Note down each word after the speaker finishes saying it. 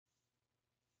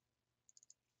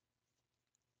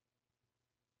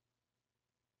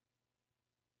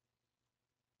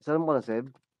Sa room ka na, Seb?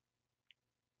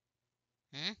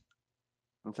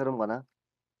 Sa room ka na?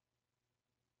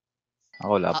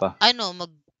 Ako wala pa.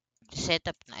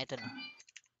 Mag-setup na. Ito na.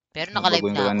 Pero naka-live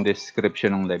Baguhin ko na lang ako.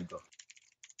 description ng live ko.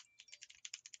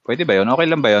 Pwede ba yun? Okay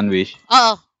lang ba yun, Wish?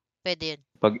 Oo. Pwede yun.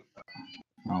 Okay.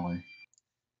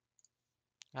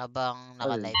 Habang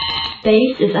naka-live, pwede.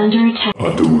 Base is under attack.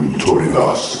 Adun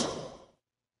Toridas.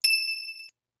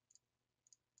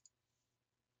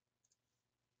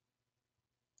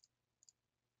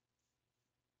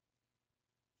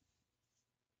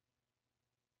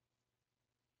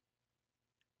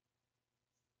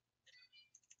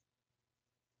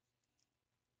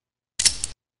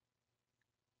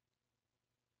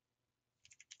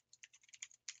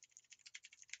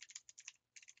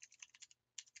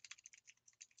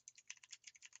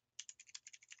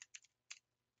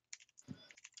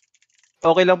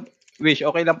 Okay lang, Wish,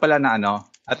 okay lang pala na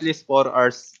at least 4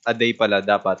 hours a day pala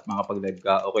dapat makapag-live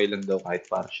ka. Okay lang daw kahit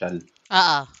partial.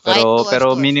 Kahit 2 hours,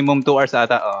 Pero 2 hours. minimum 2 hours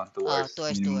ata. 2 hours. 2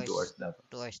 hours, Minimum 2 2 hours. hours dapat.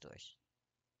 2 hours, 2 hours.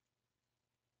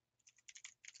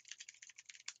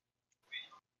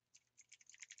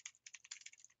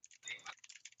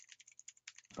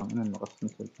 Ano, lakas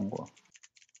ng cellphone ko.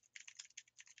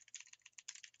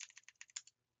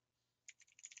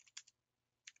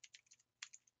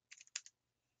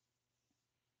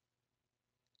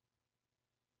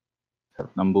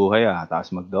 Sarap ng buhay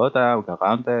Taas mag-Dota,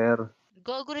 magka-counter.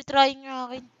 Gago, retrying nga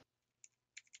akin.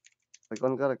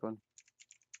 Recon ka, recon.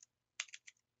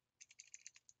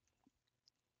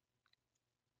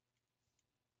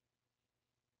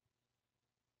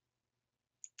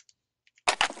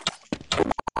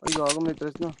 Ay, gago, may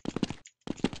tres na.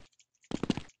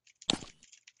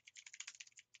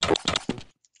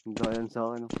 Dayan sa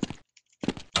akin.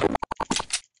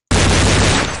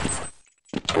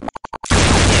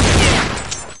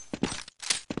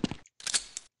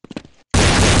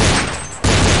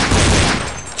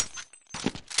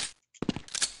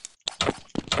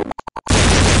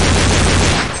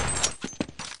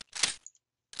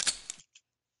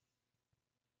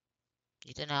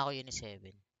 Dito na ako Uni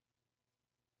 7.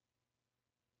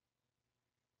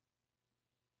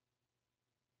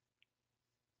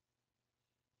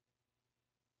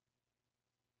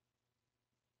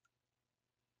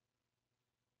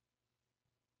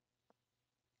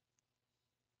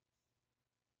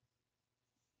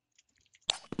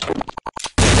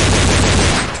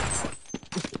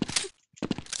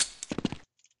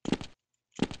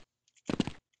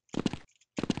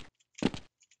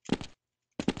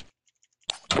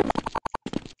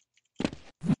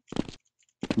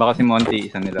 Baka si Monty,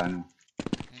 isa nila,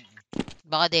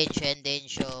 Baka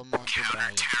Densho, Monty,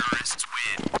 Brian.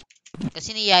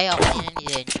 Kasi niyaya ako kanina ni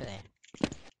Densho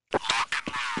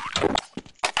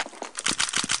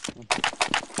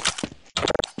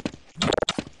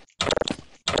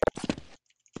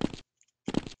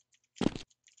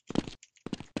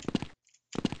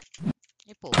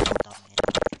Putang ina.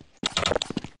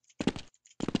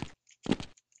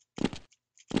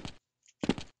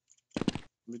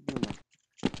 Mid mo na.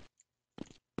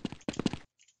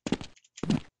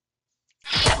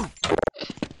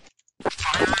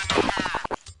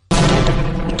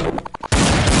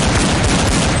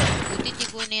 Buti di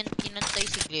ko na kinantay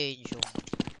si Glencio.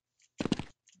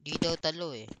 Di daw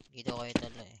talo Di daw kayo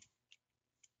talo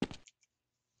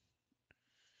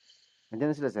Nandiyan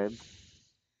na sila, Seb?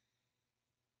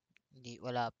 Hindi,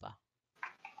 wala pa.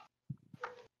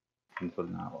 Cancel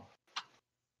na ako.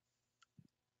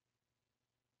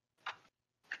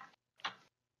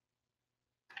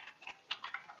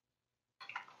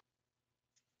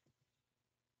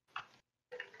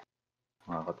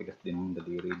 Makakatigas din ng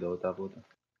daliri Dota po.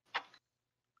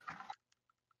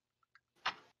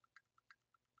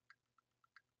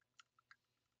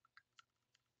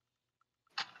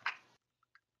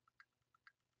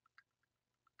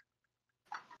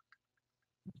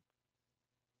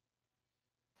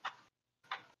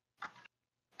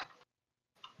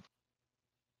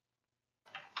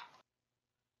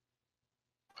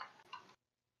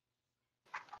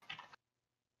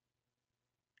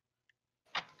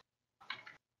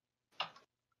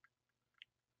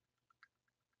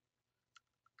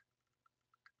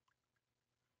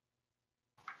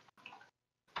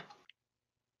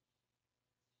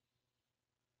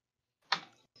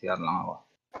 CR lang ako.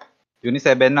 Uni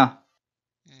 7 na.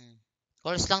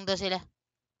 Calls lang daw sila.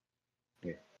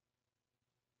 Okay.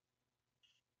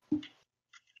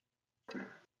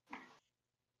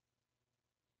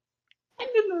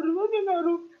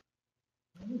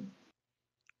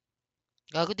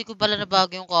 Gago, di ko pala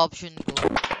nabago yung caption ko.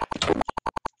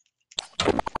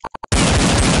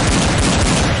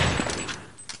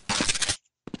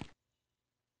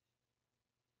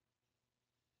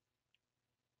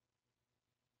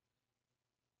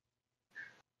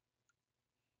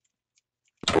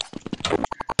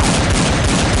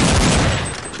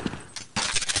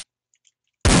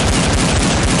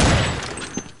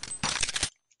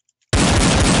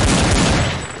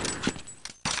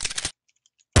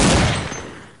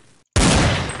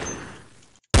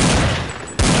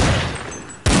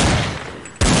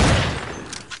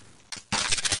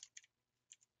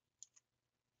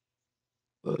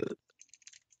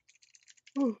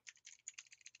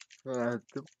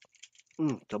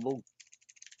 Kabog.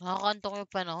 Nakakantong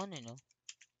yung panahon no?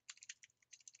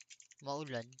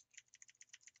 Maulan.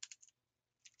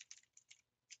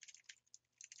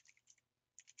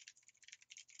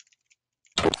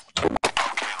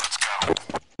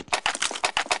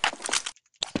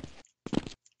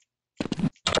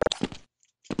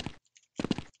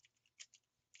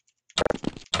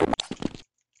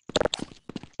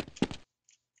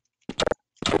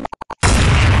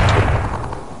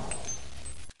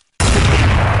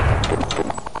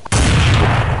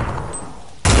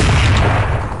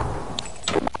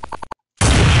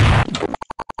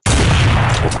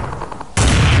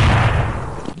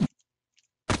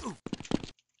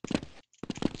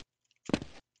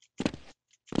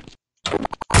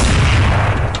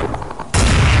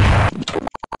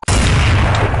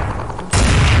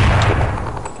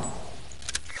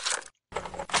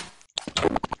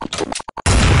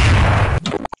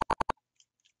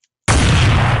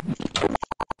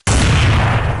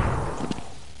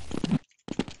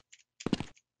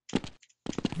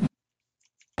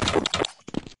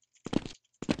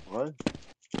 Well.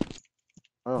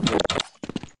 Okay.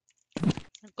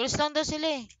 Nag-close lang daw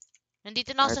sila eh.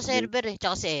 Nandito na ako sa Kahit di. server eh.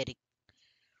 Tsaka si Eric.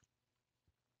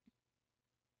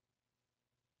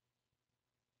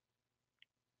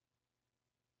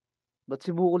 Ba't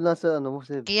si Bukol nasa ano mo,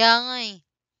 Seb? Kaya nga eh.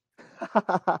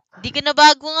 Di ka na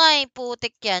bago nga eh.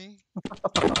 Putik yan.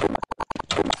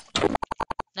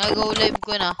 Nag-go live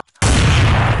ko na.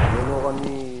 Ano ka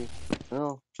ni...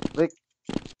 Ano? Rick.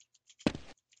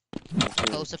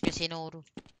 Kausap yung sinuro.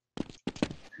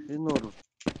 Sinuro.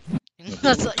 Yung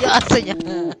asa niya.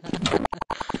 Oo.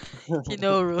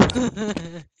 Sinuro.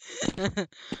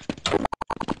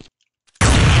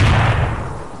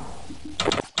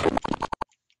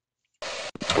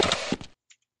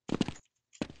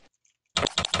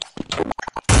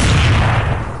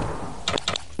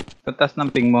 Tatas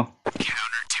ng ping mo.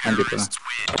 Andito na.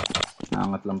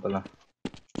 Naangat lang pala.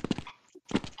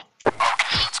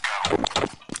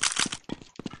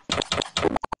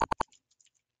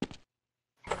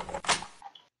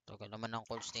 Tagal naman ang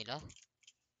calls nila.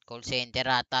 Call center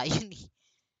ata yun eh.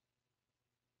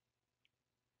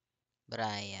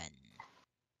 Brian.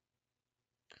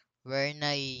 Where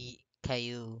na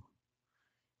kayo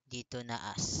dito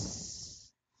na as?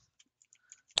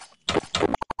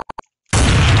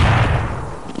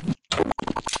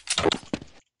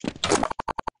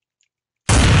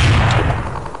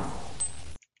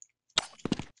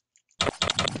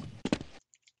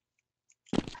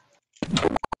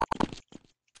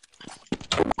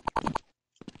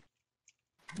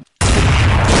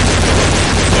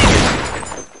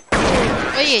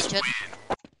 Uy, shot.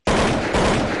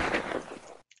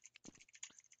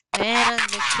 Meron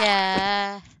na siya.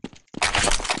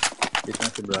 Dito na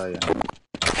si Brian.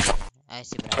 Ay,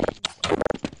 si Brian.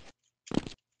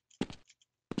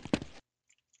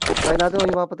 Try natin kung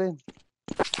yung papatayin.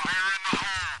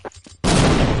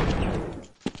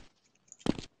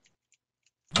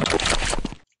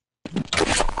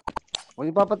 Kung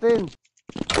yung papatayin.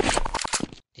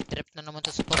 Titrip na naman to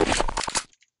sa pop.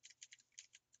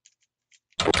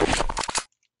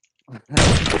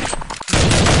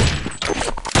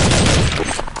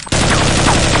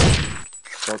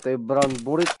 Tote Brown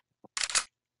Burit.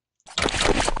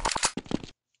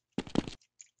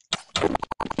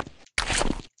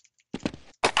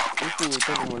 Ay,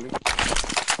 puta, bumalik.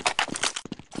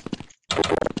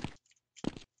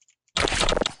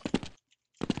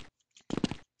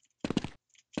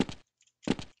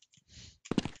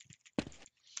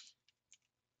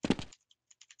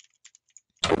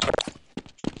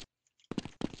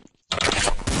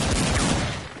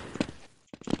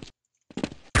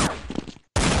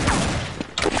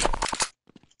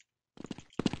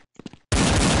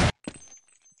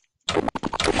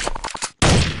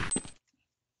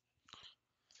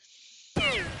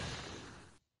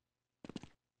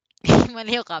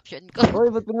 Mali yung caption ko.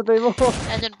 Hoy, ba't pinatay mo?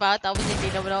 Caption pa, tapos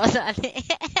hindi naman ako sali.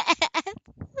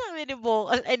 Sabi ni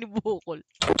Bukol, ay ni Bukol.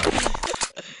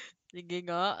 Sige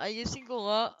nga, ayusin ko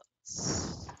nga.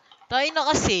 Tayo na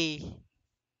kasi.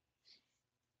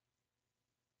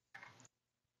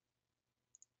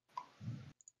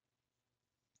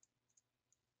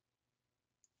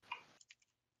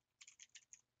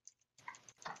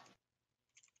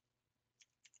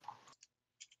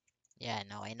 Yan,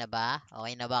 okay na ba?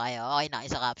 Okay na ba kayo? Okay na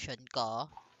kayo sa caption ko?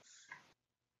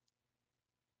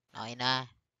 Okay na.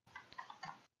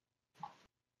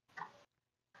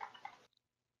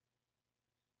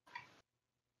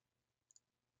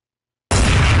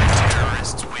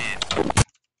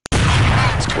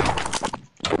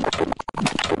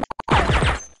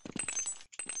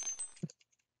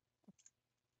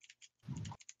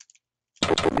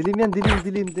 Dilim yan, dilim. Sa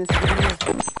dilim yan.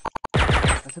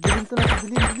 Nasa dilim to,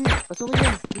 dilim. Pasukin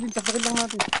yan. Dilim, saksakin lang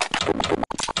natin.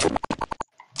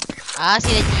 Ah,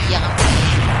 sila Gia ka pa.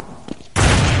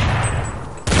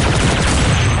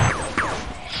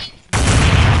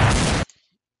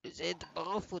 Ito pa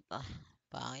ko foot ah.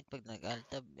 Pangit pag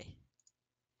nag-altab eh.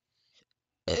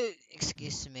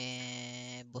 Excuse me.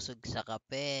 Busog sa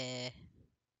kape.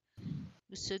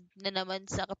 Busog na naman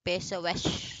sa kape sa wash.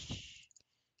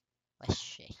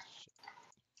 Wash.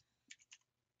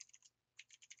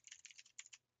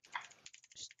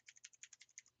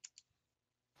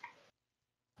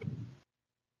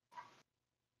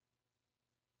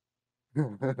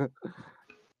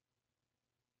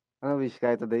 Ano wish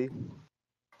kaya today?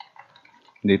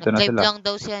 Dito na Nag-live sila. lang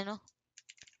daw si ano.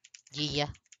 Gia.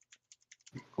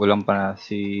 Kulang pa na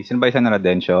si... Sino ba isa na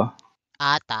Densyo?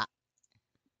 Ata.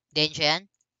 Densyo yan?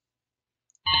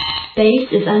 Base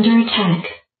is under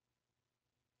attack.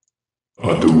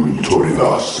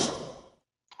 Adultoridas.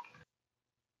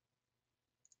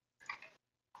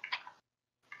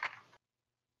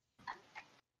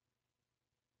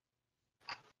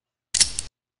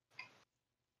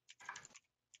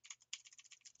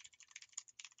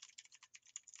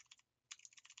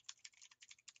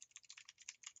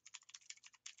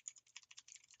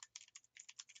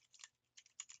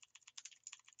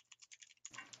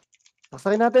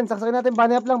 Saksakin natin.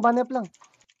 Bunny up lang.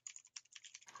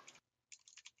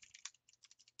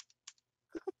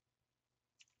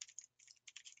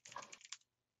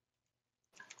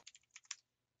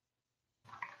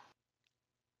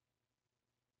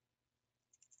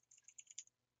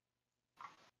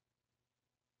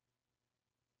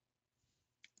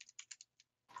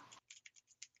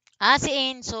 Ah, si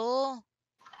Enzo.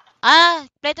 Ah,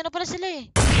 pleto na pala sila eh.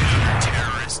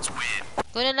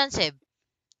 Kunin lang, Seb.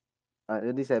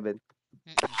 Yun di 7.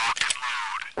 Mm-mm.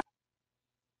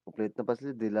 Complete na pa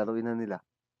sila, di laruin na nila.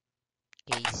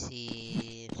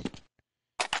 Casey,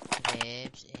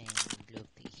 Krebs, and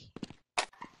Loopy.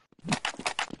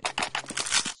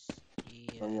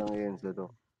 Ang yung Enzo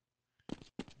to.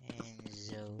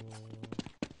 Enzo.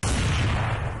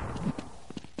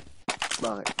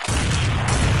 Bakit?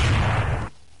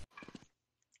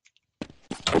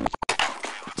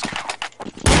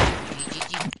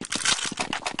 GGG.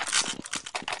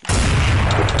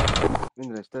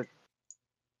 Yun, restart.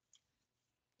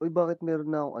 Uy, bakit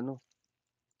meron na akong ano?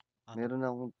 Ano? Meron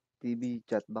na akong TV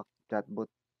chatbot.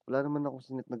 Wala naman akong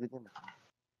sinet na ganyan.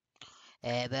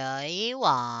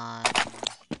 Everyone.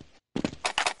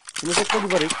 Sineset ko, di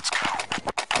ba, Rick?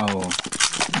 Oo.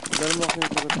 Wala naman akong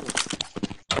sinet na ganyan.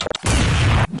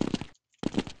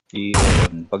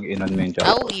 I-on. Pag inon mo yung chat.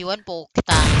 Oh, iwan po.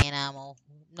 Kitangin na mo.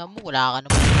 Namu, wala ka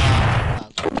naman.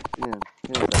 Yan.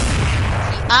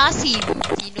 Si Asim.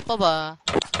 Sino pa ba?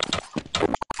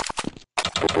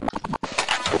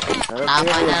 Tama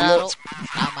na laro.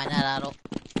 Tama na laro.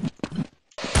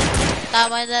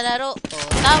 Tama na laro. Oh,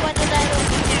 tama na laro.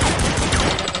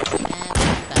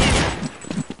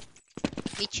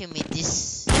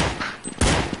 Ichimitis.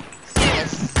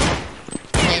 Yes.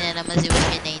 Kaya na naman si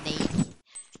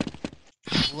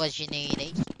Washinay.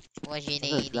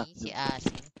 Washinay. Si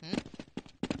Asim.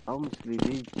 Ako, mas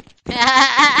cleavage.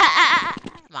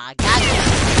 Mga gago.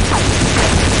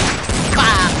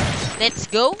 Bang! Let's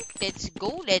go. Let's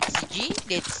G.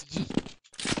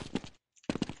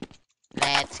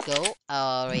 Let's go.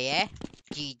 Oh yeah.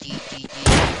 G.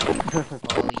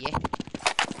 Oh yeah.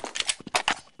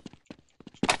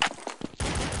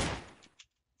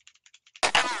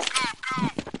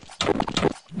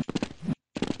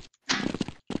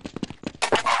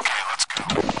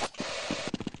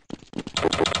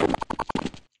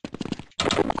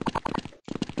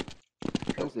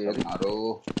 Ano si Eric?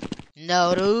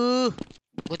 Nauru.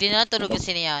 Buti na lang tulog yung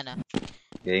siniyana.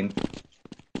 Game.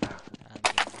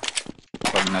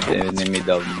 Pag nag-enemy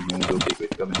down, yung Ruby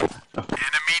quit kami.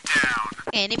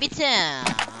 Enemy down.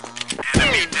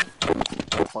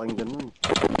 Pakinggan nun.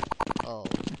 Oh,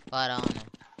 parang ano.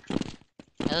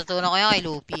 Natutunan ko yan kay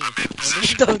Luffy eh.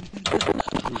 Enemy down.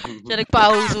 Siya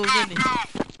nagpahuso niyan eh.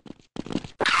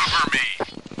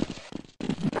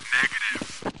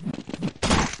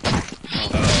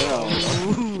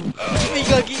 May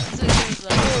gagawin sa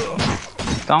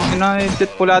Tang ina,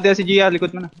 pulado yan si Gia,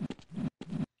 likod mo na.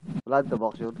 Wala dito,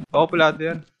 box yun. Oo, pulado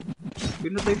yan.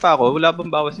 Pinatay pa ako, wala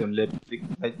bang bawas yun? Left click,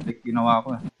 right click ginawa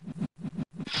ko.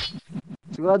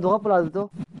 Sigurado ka pala dito?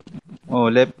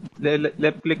 Oh, left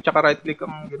click tsaka right click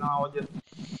ang ginawa ko dyan.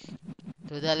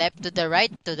 To the left, to the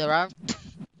right, to the right.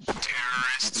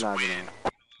 Wala na.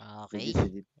 Okay,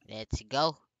 Legit. let's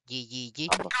go. GGG.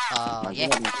 Aba. Oh, Lagi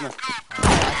yeah. na, lagi na.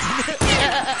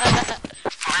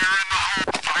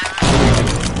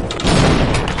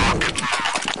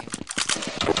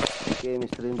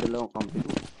 chemistry yung dalawang kampi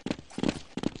ko.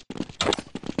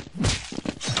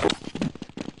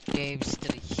 Games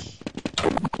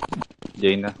 3.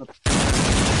 Jane na.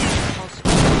 Mouse.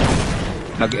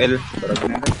 Nag-L. Barag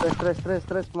na.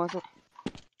 Stress. Pumasok.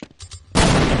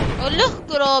 Ala,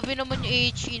 grabe naman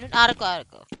yung HE nun. Arko.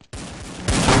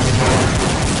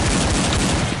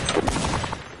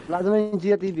 Lado na yung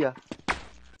Gia TV ah.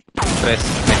 Stress.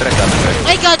 May stress ah. May stress.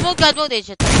 Ay, God mode. Eh,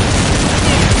 shit.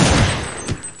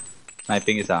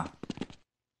 Sniping isa.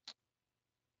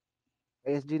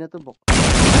 ASG na to, Bok.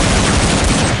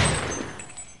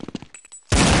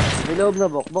 May loob na,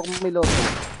 Bok. Bok, may loob na.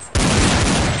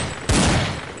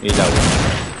 Ilaw.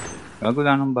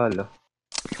 Wala ng bala.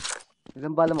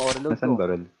 Ilang bala mo, reload Nasaan ko.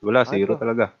 barrel? Wala, Ay, zero ito.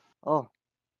 talaga. Oh,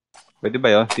 Pwede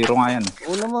ba yun? Zero nga yan.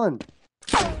 oo naman.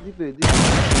 Hindi pwede.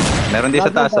 Meron din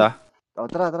sa taas ah. Oh,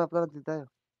 tara, dito tayo.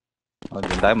 O,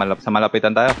 dyan tayo. Sa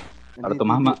malapitan tayo. Para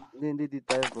tumama. Hindi, dito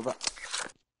tayo, baba.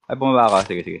 Ay, bumaba ka.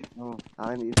 Sige. Oo,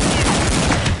 akin isa.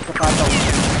 Sa pataw.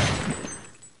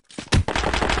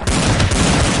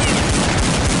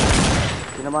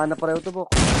 Tinamaan na pareho to,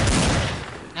 Bok.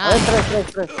 Ay,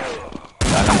 stress.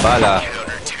 Wala ng bala.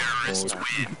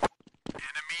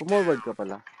 Pumorward ka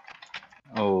pala.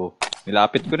 Oo.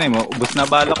 Nilapit ko na eh. Ubus na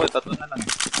bala ko. Tatlo na lang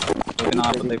eh. Pwede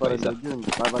nakapatay pa isa. Yun.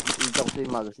 Babat ita ko sa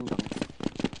yung magazine ko.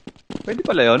 Pwede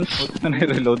pala yun. Pwede na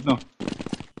reload no.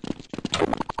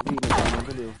 Hindi,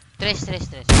 nagkamadali oh.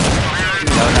 Stress.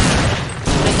 Ilaw na.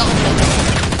 Break ako.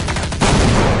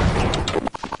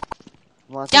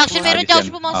 Pumasok, Junction, meron Ayos junction.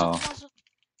 yan. Pumasok. Oo.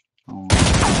 Oo.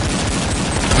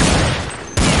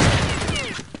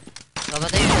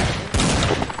 Babatay.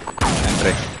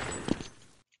 Entrance.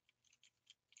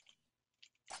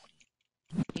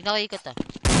 Hindi na ikot ah.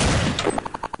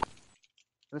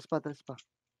 Tres pa. Tres pa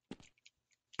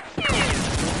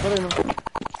rin oh.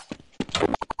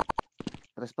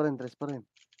 Tres pa rin.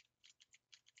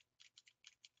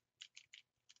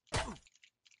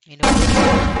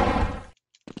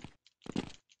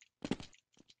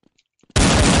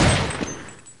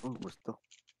 Gusto.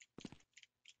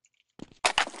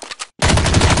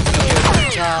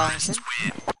 Johnson.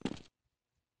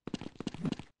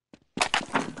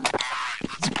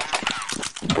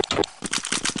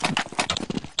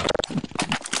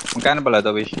 Magkano pala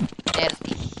ito, Wish?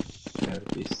 30.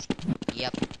 30s.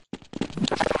 Yep.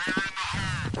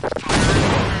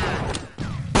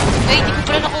 Ay, hindi ko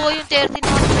pala nakuha yung 30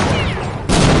 na.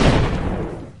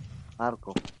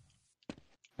 Arco.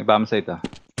 May bomb site ah.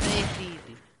 Ay, FPV.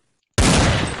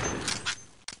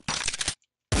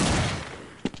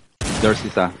 Doors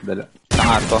isa. Isang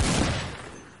arco.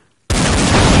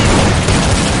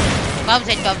 Bomb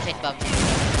site.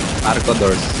 Arco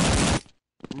doors.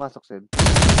 Pumasok, Sed.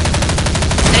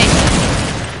 Stress.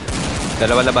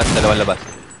 Dalawa labas.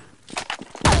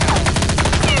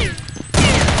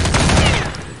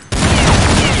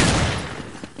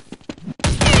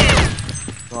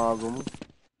 Gago mo.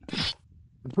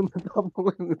 Natapon ko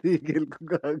yung tigil ko,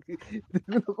 gagi. Hindi ko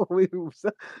nakuha yung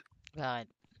usa. Bakit?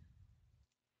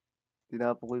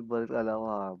 Tinapon ko yung balik, alam ko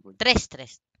habol.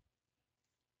 Stress.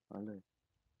 Ano eh.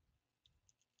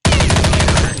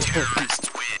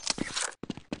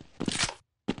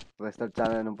 Restart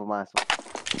channel nung pumasok.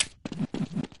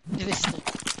 Stress.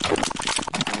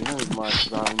 Ano na, pumasok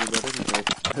sa akin nila rin.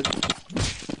 Restart.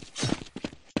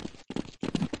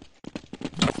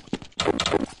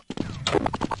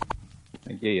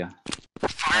 Okay ah.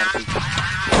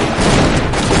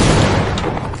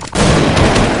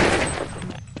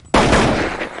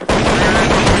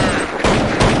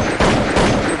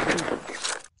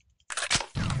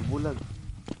 Bulag.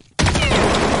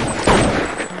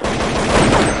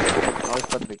 Ako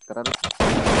spot break. Tara rin.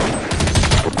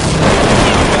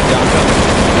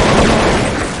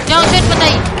 Johnson,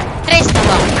 patay. Stress na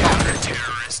ba?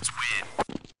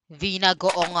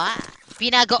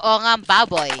 Pinagoong ang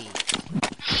baboy.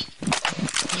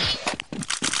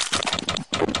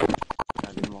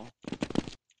 Lagin mo.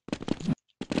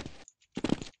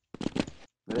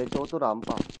 Diretso ko to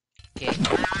rampa. Okay.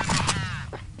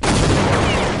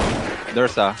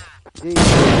 Doors ah. Hey,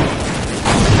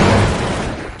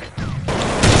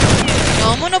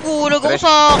 Naman, nabulag ako Stress.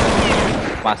 sa...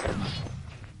 Master na.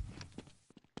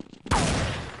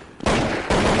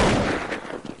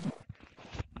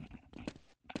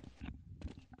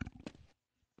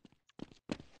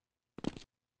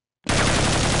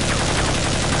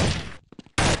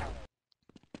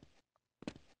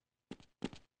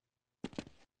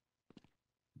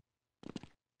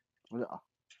 wala ah.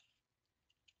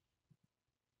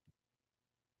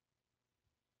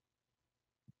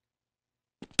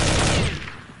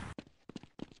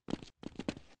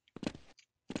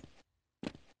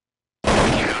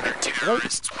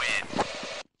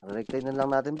 Rektay na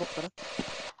lang natin, Bok. Tara.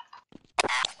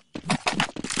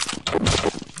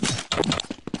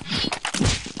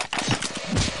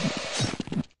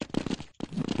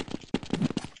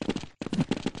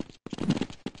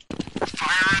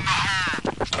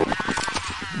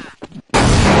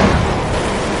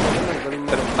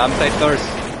 Bomb site doors.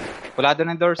 Pulado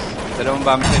ng doors. Dalawang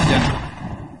bomb site dyan.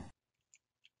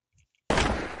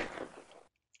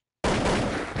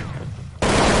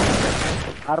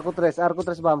 Arco 3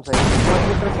 bomb site.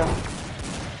 Arco 3 ah.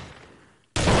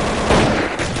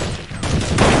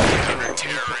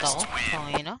 Ikot ako.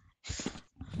 Pangina.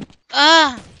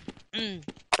 Ah!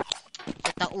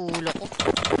 Sakit ang ulo ko.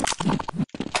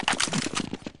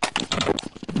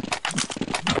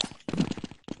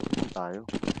 Tayo.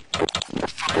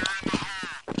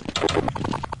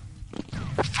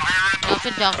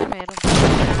 Jackson meron.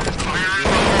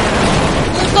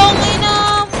 Putang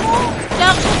ina mo!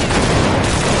 Jackson!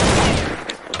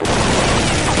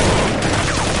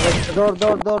 Door,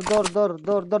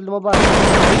 lumabas.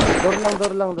 Door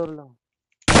lang.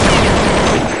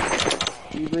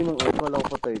 Iboy nung wala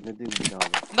ko patay na din.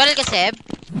 Baril ka, Seb?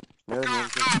 Meron.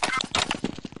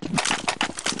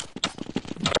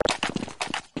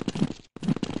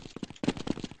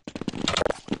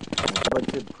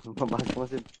 Mabahas mo,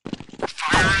 Seb.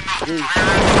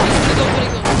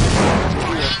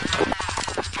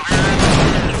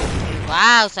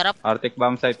 Wow, sarap. Arctic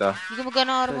bomb site ah. Hindi ko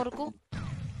magana ang armor ko.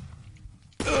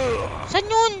 Saan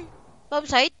yun? Bomb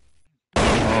site?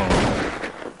 Oo.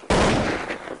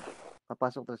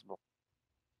 Kapasok 3 Bok.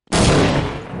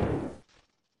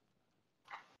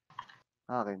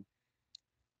 Akin.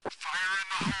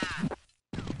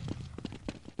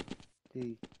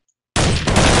 Okay.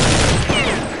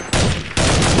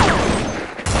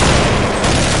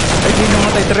 Ay, di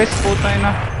namatay. Tres, putay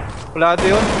na. Pulado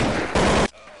yun.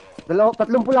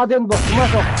 Tatlong pulado yun, Bok.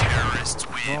 Pumasok.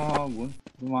 Gago.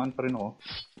 Dumaan pa rin ako.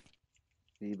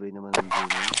 Ibay naman ang game.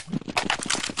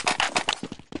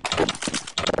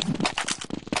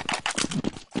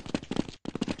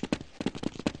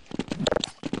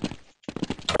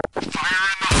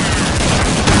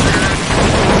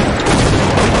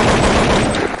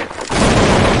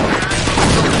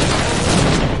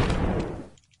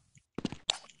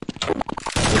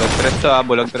 Bulag tres to ah.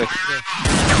 Bulag tres.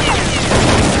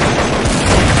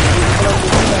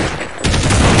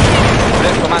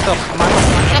 Bulag, pumasok.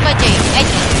 Ano ba, Jay? Ay,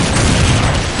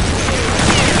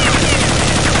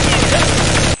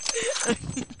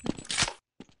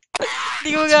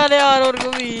 hindi ko magana yung armor ko,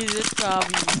 misis.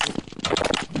 Sabi.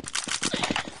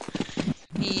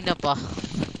 Hina pa.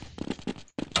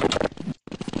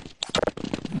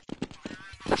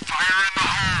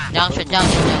 Junction. Yan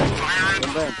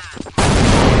ba yan?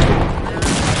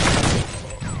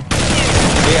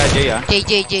 Jay ah.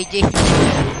 JJ.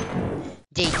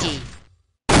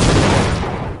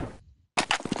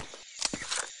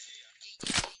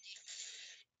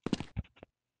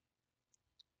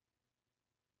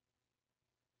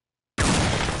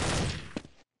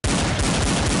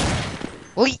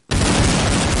 Uy!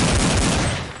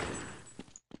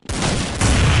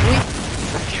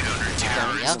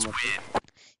 Sayang.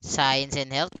 Science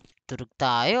and health. Turog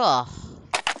tayo ah.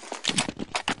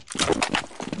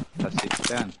 Pasik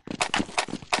yan.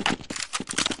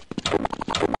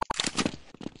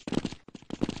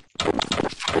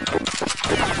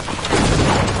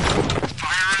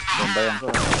 Bomba yan.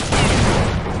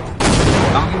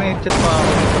 Ang ina-chat pa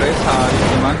ako ng press. Ayos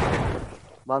naman.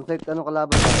 Bomb site, ano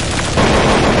kalaban?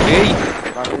 Hey!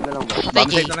 Bomb site na lang, Bok. Patay,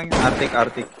 Bomb Jay. site na lang yung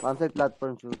Arctic. Bomb site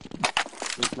platform shoot.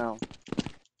 Shoot now.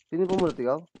 Sino yung pumulot,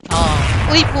 ikaw?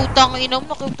 Uy, putang ina mo.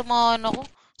 Nakitamaan ako.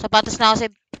 Sapatos na ako,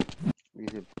 Seb.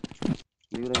 Isip.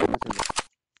 Hindi ko lang yung nasa.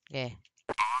 Okay.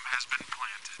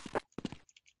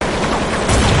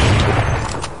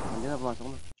 Hindi na, pumasok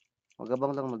na.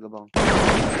 Magabang lang.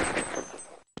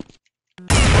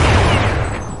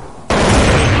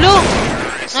 Look!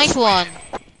 Nice one.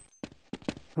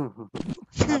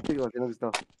 Ate ko, sino gusto?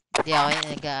 Hindi ako yung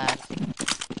nag-aarte.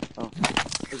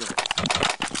 Ito.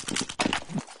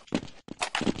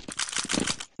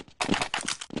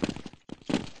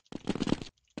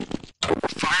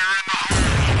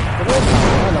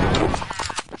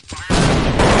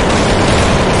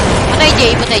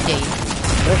 Patay, Jay.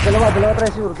 Tres, dalawa,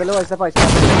 tres, sure.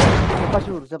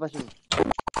 Isa pa sure.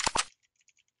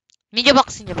 Ninja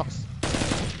box.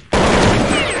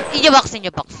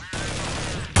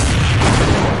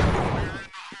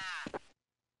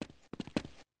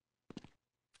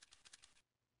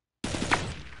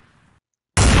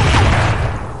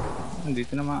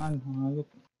 Dito naman. Hayop.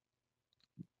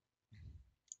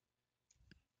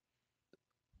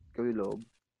 kami loob.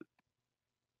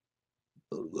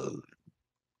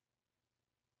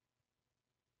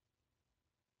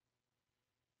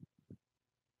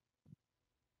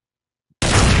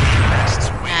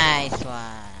 Nice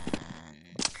one.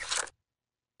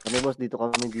 Kami boss, dito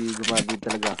kami di gumagid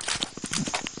talaga.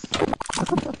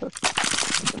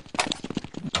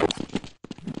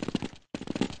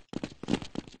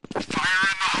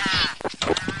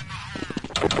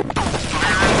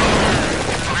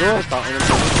 Door, takin ng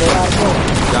door arco.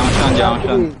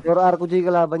 Junction. Door arco J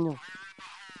kalaban nyo.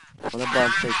 Wala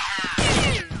bomb site.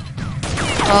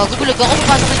 Gubulag ako,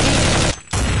 papasok na dyan.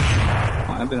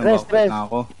 Ay, binabakot Tres. na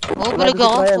ako. Bulag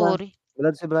ako, Brian, sorry.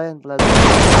 Blood si Brian, blood.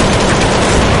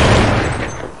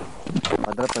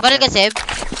 Padrop. Baril ka, Seb?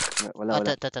 Wala.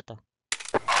 To.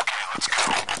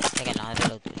 Teka lang,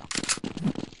 reload ko lang.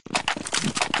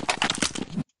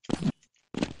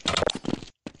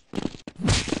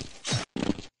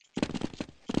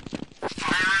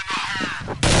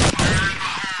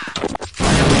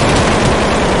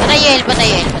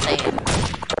 Patay.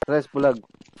 Tres, bulag.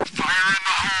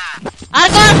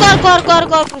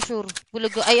 Arko, for sure.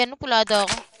 Bulag, ay ano, pulada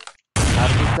ako.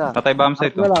 Artista. Patay bomb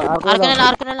site to. Arko na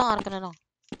lang. Tingnan ako.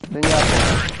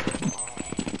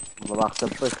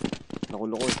 Babackstab pa.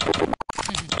 Nakuloko eh.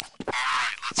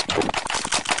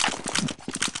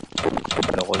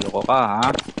 Loko-loko ka,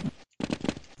 ha?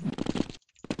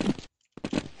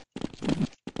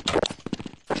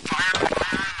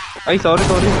 Ay, sorry.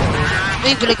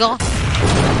 Uy, bulag ako.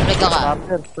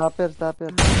 Stopper.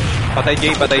 Patay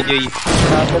J. Stopper.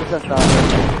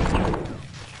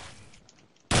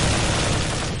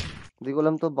 Hindi ko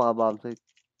alam to, baka bomb site.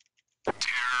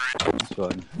 This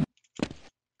one.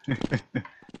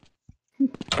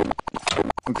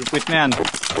 Mag-quit na yan.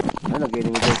 Ay,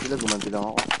 nag-enemy daw sila, gumanti lang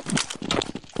ako.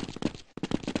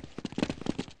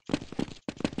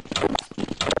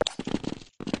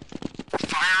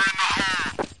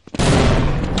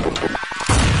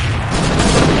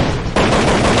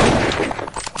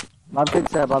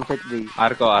 Bomb site J.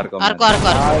 Arko. Arko.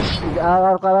 Rampa.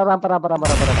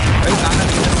 Ay, kanan.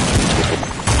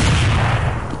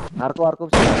 Arko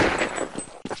sila.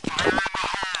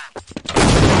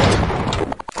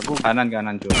 Kanan,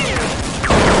 Joe.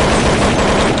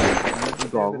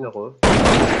 Gago. Ako.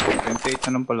 28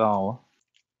 na lang pala ako.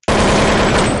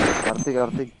 Artig.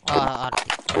 Artik.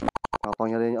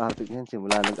 Kapangyarihan yung Artig niyan.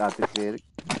 Simula nag-Artig si Eric.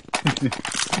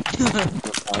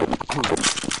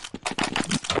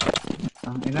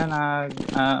 Ang ina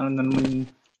ano na naman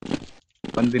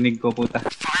pandinig ko puta.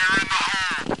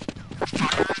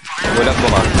 Bulag mo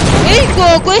ka. Ay,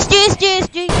 go! SJ!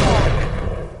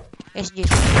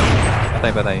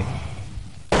 Patay.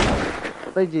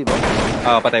 Patay J ba?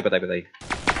 Patay.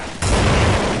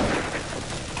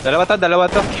 Dalawa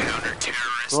to.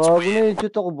 Gago na yung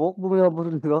shoot ako, Bok.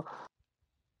 Bumiyabaril ka.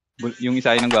 Yung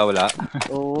isa ay nagwawala.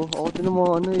 Oo, ako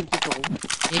tinamo yung shoot ako.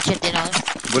 Yung shit din ako.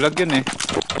 Bulag yun eh.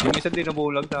 Yung isa din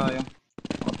nabulag sayang.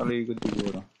 Nakataligod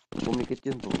siguro. Pumikit.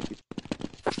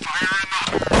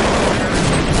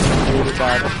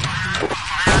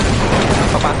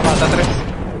 Papasok ata, Tres.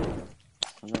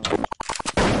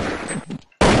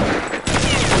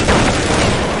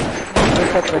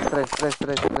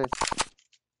 Tres.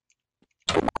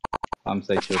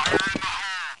 Bombsite shoot.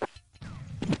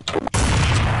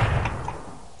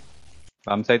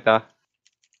 Bombsite ha.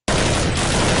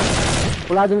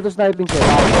 Pulado nito sniping siya.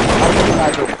 Arko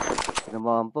pulado.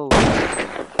 Pinamahan po.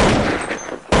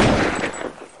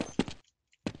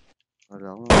 Wala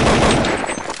ko.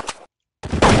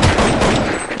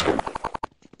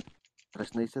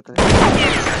 Tres na isa tayo.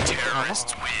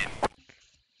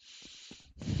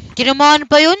 Kinamahan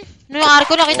pa yun? Ano yung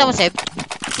arko nakita mo, Seb?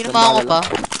 Kinamahan ko pa.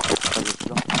 Sagot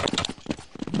lang.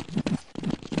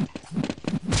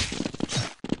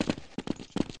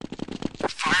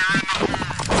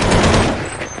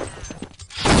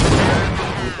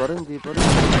 Hindi pa rin.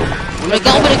 Bulag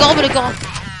ako.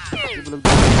 Hindi bulag.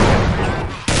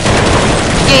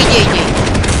 J.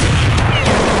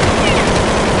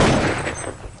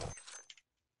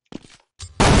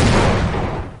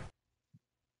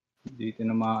 Hindi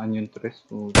tinamaan yung Tres.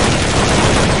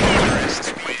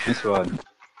 Nice one.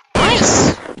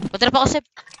 Nice! Patrap ako, Seb.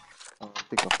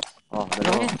 Tiko.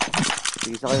 Dalawa.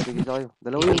 Tigisa kayo.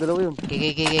 Dalawa yun.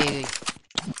 Okay.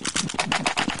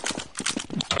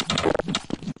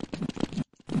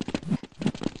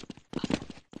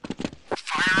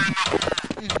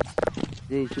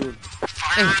 Jay, sure.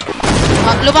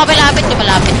 Lumapit.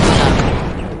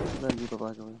 Hindi pa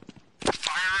pasok yun.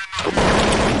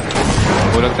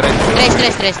 Bulag Tres.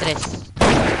 Tres. Tres.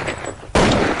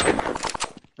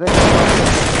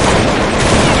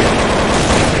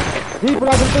 Jay,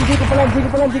 pala dito, Jay ko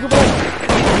pala.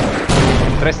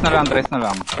 Tres na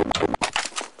lang.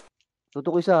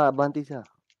 Tutok isa, banti isa.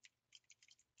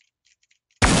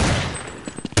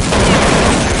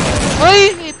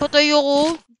 Ay! Patay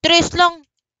ako. 3 lang.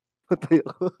 Patay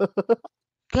ako.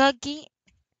 Gagi.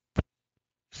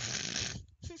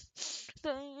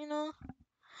 Tangina.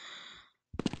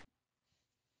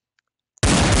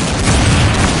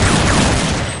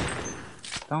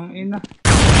 Tangina.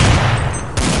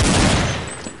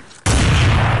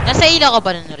 Nasa ila ka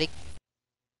ba nun, Rick?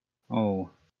 Oh.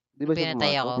 Di ba siya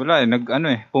Pinatay pumasok? ako.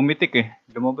 Wala pumitik eh.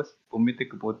 Lumabas,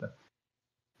 pumitik ko puta.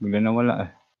 Bigla nawala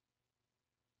eh.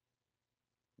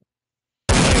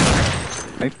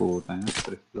 Ay puta,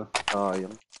 stress ko.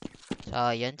 Sayang.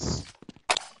 Science.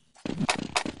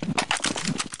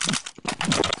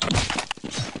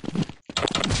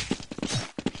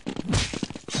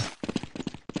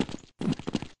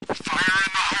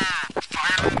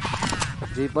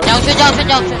 Jay pa rin.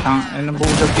 Junction. Anong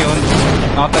bulag yun?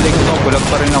 Nakatalikod ako, bulag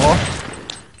pa rin ako.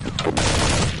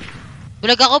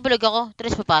 Bulag ako.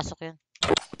 3 papasok yun.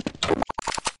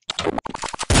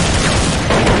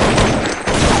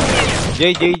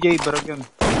 Jay, barag yun.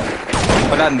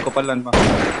 Kupalan pa.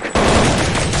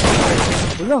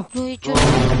 Wala. Uy, Diyos.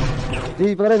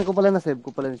 Jay pa rin, ko pala na-save. Ko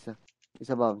pala isa.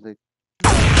 Isa ba?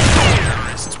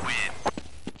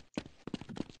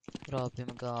 Grabe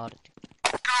mag-aarte.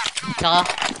 Tsaka,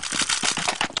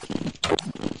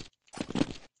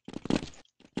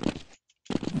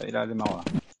 Sa ilalim ako ah.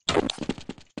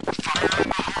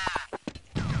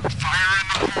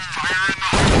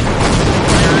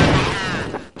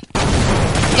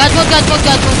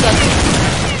 God.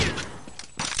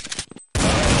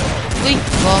 Uy,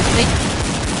 bomb.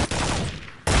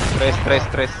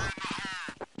 Tres.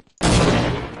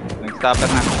 Nag-stopper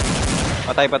na.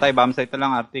 Patay, bomb site na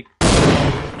lang, Arctic.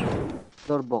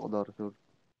 Door. Sure.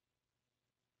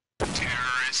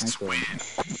 Nice one.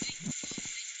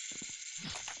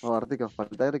 Oh, Artie ka.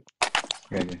 Patay, Rick.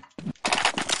 Okay.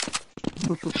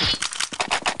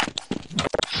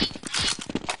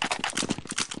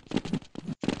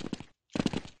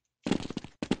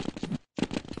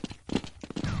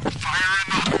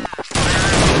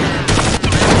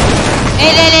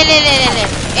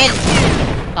 L.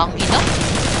 Tangina.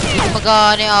 Hindi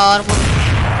magana yung armor.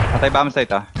 Patay bomb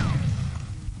site ah.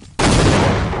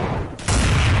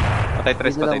 Patay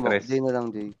tres. Jay na lang,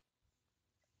 Jay.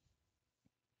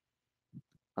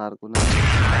 Arko na.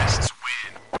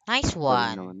 Nice Sorry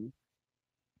one. naman.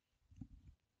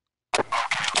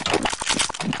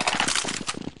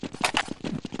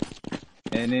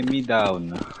 Enemy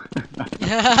down.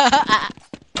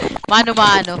 Mano.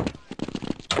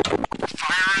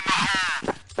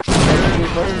 Jay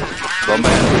pa rin. Bomba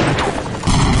yan.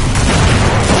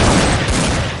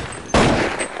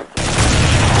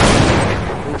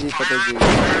 Jay, patay, Jay.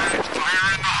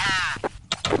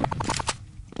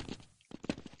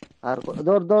 Arko.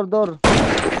 Door.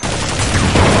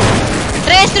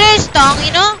 Tres.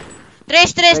 Tangina.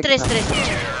 Tres.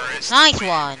 Nice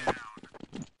one.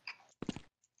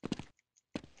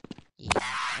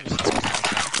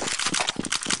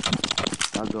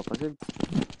 Agaw pa, Seb.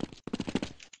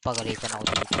 Pagalitan ako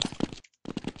dito.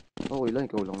 Okay lang,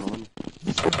 ikaw lang naman.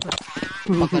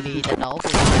 Pagalitan ako.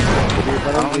 Jay pa rin,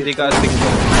 Parang Jay. hindi ka astig mo.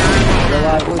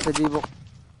 Gawa ko sa Jibok.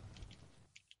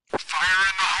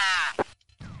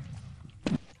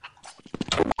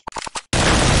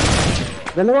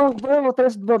 Dalawang pareho,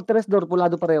 tres door,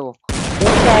 pulado pareho.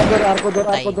 Door, arko.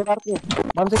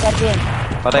 Bamsik arko yan.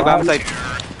 Patay bomb site.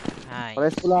 Nice.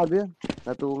 Pares pulado yan.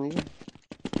 Natungi yan.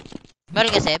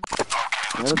 Meron ka, Seb?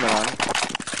 Meron marami.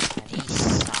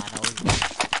 Nice. Sana all.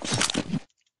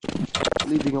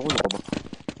 Leading ako, naka ba?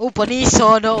 Panis.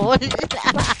 Sana all.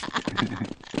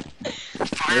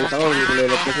 Nakita ko, hindi ko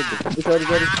lelat kasi. Sorry.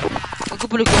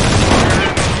 Nagbulag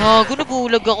ako.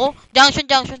 Nabulag ako.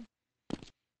 Junction.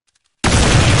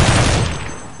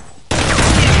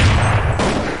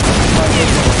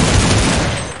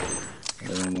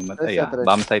 Mamatay ah. Tres.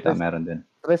 Bomb site ah, meron din.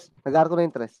 Tres, nag-arko na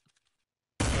yung tres.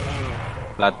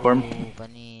 Platform.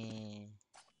 Pani.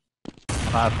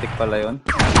 Naka-arctic pala yun.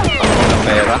 Pang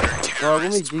pera. Gawa ko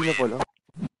may G na pala.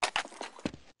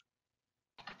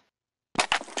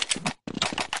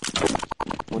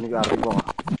 Kunin ko arko ko ka.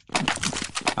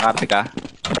 Naka-arctic ah.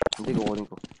 Hindi, kukunin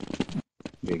ko.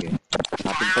 Okay.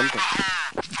 Napid pa ito.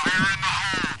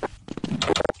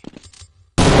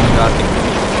 Naka-arctic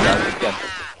yan.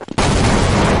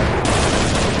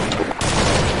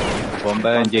 Bomba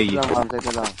yan, Jay. Bamsik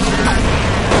na lang.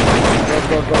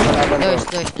 Door, malaban door.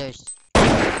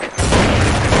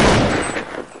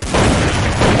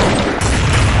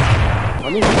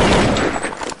 Ano yun?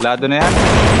 Lado na yan.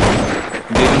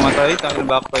 Hindi namatay. Tayo na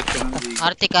backfight ko ng Jay.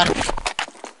 Arctic.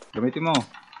 Gamitin mo.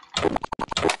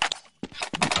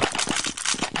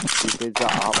 Dito sa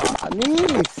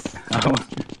anis!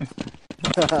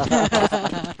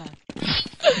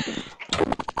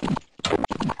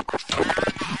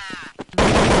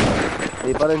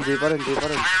 Di pa rin.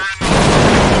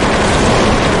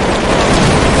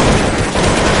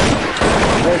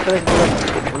 Tres,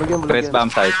 bulag yan. Press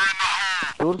bomb site.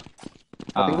 Sure?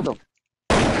 Pating ko to.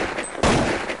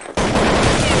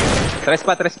 Tres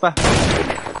pa. Tres na.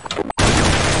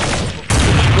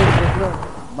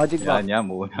 Magic ba? Yan niya.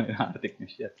 Muna yung Arctic na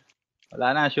siya.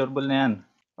 Wala na. Sure ball na yan.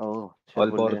 Oo.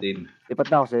 All 14. Lipat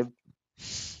na ako, Seb.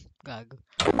 Gago.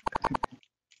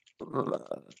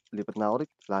 Lipat na ako,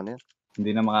 Rick. Wala na yan.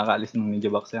 Hindi na makakaalis ng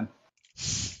ninja box yan.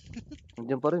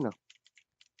 Nandiyan pa rin, ah.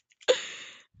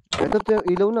 Ito,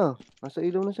 ilaw na. Nasa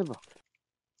ilaw na siya ba?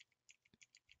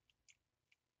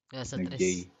 Nasa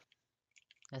Nag-J.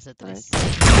 3. Nasa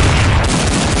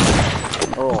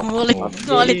 3. Oo. Ulit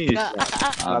ka.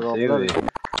 Bago Sa'yo ako, eh.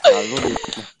 Bago,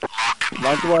 lipat na.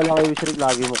 Bakit wala kayo, Rick?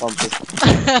 Lagi mo kampi.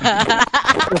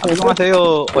 Sabi ko nga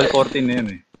sa'yo, all 14 na yun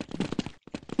eh.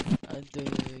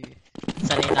 Adoy.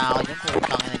 Sanay na ako dyan.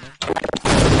 Putang na dyan.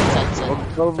 San.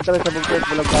 Huwag ka lang sa bugtay.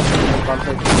 Bulag kampi.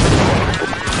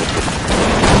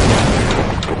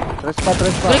 Tres pa.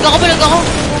 Bulag ako.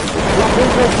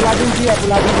 Puladong siya.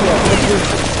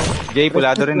 Jay,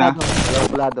 pulado rin ha.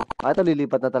 Pulado. Ito,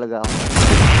 lilipat na talaga ako.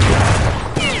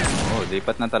 Oh,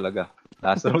 lipat na talaga.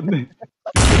 Last round eh.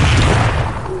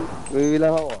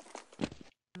 Wiwilang ako.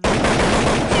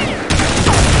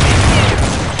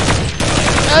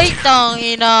 Ay,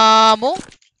 tangina mo.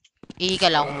 Ihi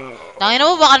ka lang. Tangina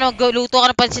mo, baka nagluto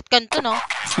ka ng pansit kanto, no?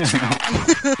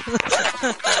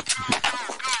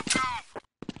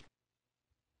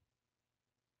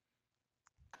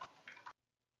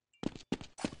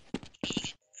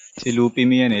 Si Lupi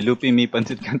Mi yan eh. Lupi Mi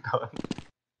pansit kanto.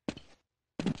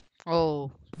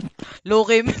 Oh.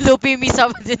 Lupi mi sa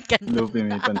pansit kanto. Lupi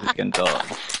Mi pansit kanto.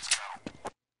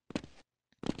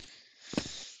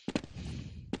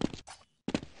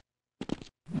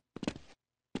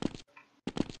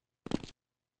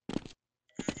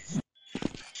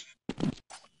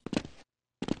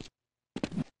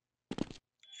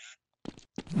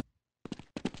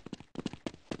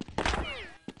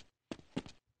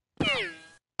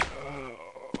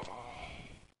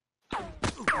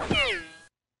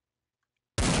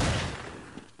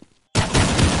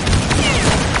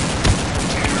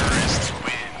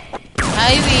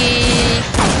 Hi, Wish.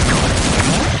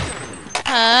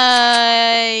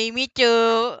 Hi, meet you.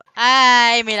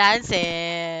 Hi, Milance.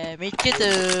 Meet you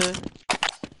too.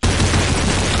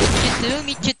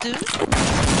 Meet you too.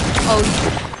 Oh,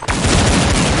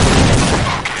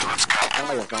 Saan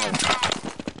kayo?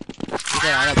 dito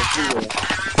na, labas.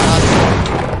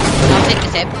 Update ka,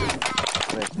 Seb?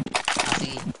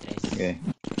 Sige, tres. Okay.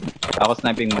 Ako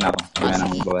sniping muna ako. Muna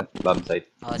ng sige. bomb site.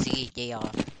 Oh, sige, Jay ako.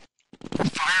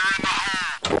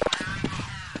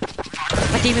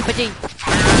 Pa-Jay.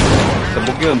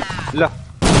 Sabog yun. Wala.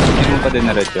 Hindi mo pa din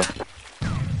naretso.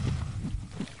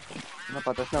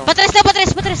 Napatas na ako. Patres.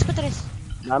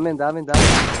 Dami.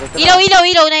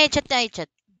 Ilaw, na headshot.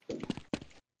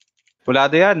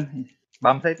 Pulado yan.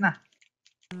 Bomb site na.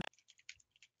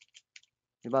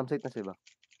 May bomb site na siya ba?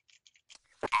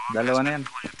 Dalawa na yan.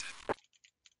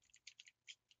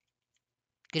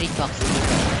 Green box.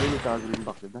 Dito sa green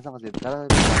box. Nasaan kasi? Dito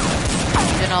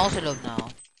na ako, sa loob na ako.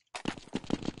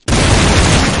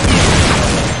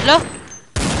 Hello?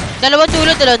 Dalawang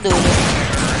dulo.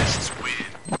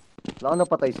 Wala ko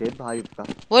napatay, Seb. Hayop ka.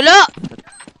 Wala!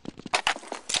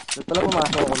 Ba't pala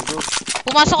pumasok ako doon?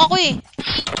 Pumasok ako eh.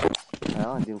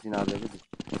 Ayaw, hindi mo sinabi agad eh.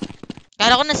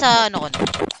 Kala ko nasa ano ko na.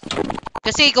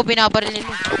 Kasi ikaw binabarilin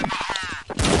mo.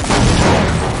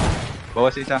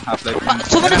 Bawas isa. Half-life.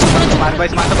 Sumunod. Masabay.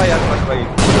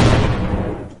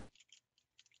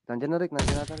 Nandiyan na, Rick.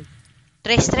 Nandiyan na, Rick.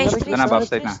 Tres. Ito na, bomb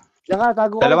site na. Diyan ka,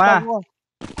 tago ka. Dalawa na. Tago ka.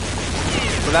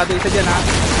 Pulado isa dyan ha.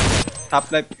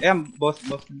 Half-life. Ayan, boss.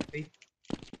 Hey.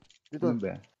 Dito. Ano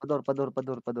ba?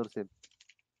 Pador, Seb.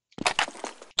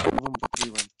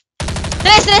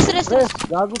 Tres.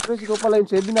 Gago, Chris. Ikaw pala yung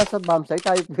Seb. Nasa bomb site.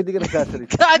 Tayo, pwede ka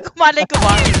nagsasalita. Gago, malay ko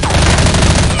ba?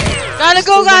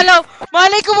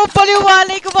 Malay ko mo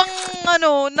paliwalay ko bang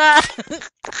ano,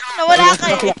 nawala ka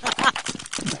eh.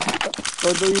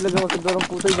 Todo ilag ako sa dorang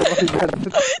putay na kasi dyan.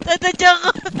 Tatadya ko.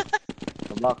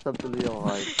 Backstab tuloy ako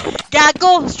kahit.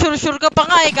 Gago, sure ka pa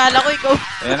nga eh. Kala ko ikaw.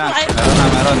 Ayan na. Ay,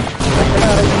 Meron.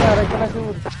 Right ka na,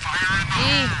 sure.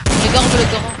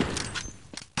 bulag ako.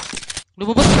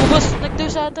 Lumabas.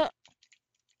 Nag-dose ata.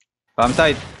 Bomb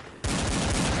site.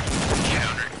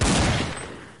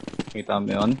 Kita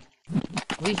mo yun?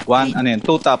 Uy, One, ano yun?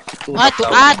 Two top. Two top.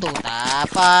 tuta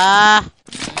pa.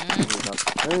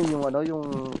 Ayun, yung ano,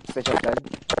 yung special card.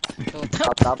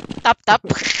 Tuta. Tap. Tap.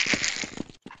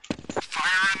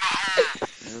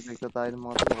 Nag-rekta tayo ng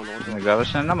mga tulo.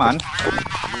 Nag-rush na naman.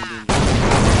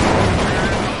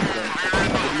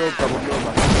 Kabog loob.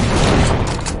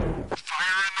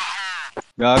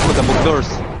 Gago, tabog doors.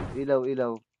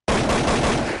 Ilaw.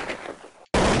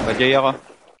 Bajay ako.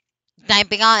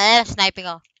 Sniping ako.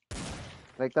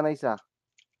 Rekta na isa.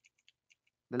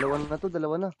 Dalawa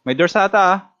na. May doors ata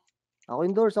ah. Ako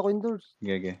indoors.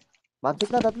 Gege.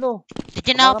 Bantik na, 3.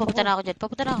 Diyan na ako, papunta na ako dyan.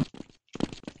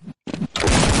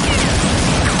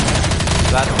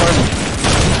 Platform.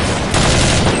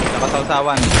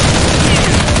 Nakasawsawan.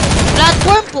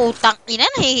 Platform, putang ina,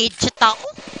 nahi-headshot ako.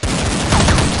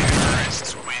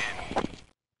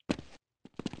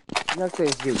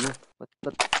 Nag-CSG mo.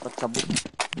 Ba't sabog?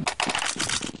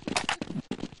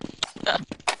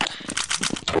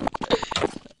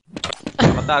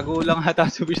 Matago lang ata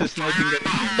subi sa sniping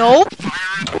ganun.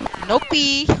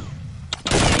 Nope.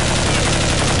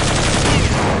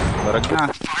 Barag na.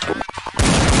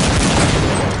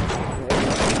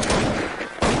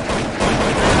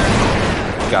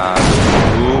 Gago.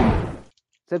 Boom.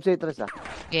 Save tres ah.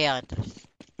 Kaya akin,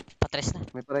 patres na.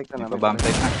 May parekta na. May pa-bomb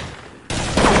site na.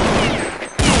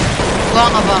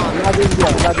 Buwanga. Wala din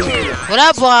siya.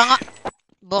 Wala, buwanga.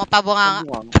 Buwanga.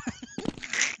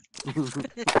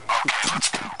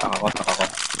 Taka ko.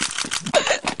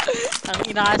 Ang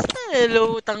inakas na,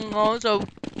 lutang ako sa...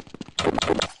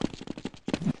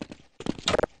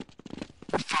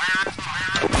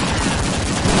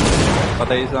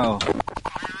 Patay isa oh.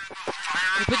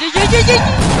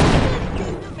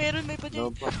 Meron, may pa dyan.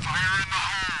 Loob pa.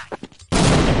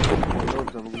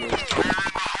 Sabog loob.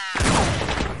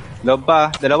 Loob pa.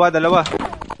 Dalawa.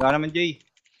 Wala naman Jay.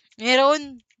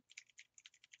 Meron.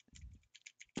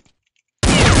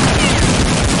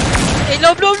 Eh,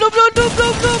 loob.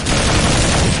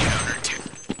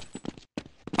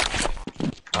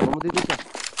 Ako mo dito siya.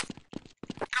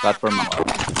 Platform ako.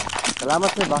 Salamat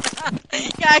sir ba?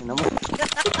 Kaya, Ano mo?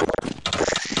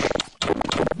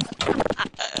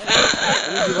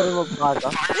 Hindi ba rin magpaka?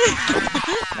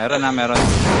 Meron.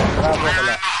 Bravo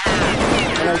pala.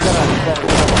 Wala isa.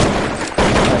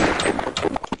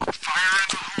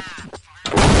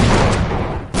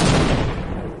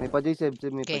 May pa J save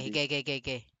may pa J.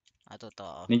 Okay.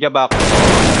 Totoo. Ninja back.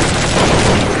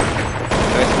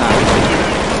 Rest na.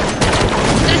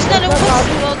 Tres na lumabas.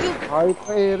 Wag yun. Ay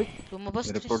pa Eric.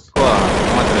 Lumabas, Tres. I-report ko ah.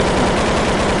 Mga rest na.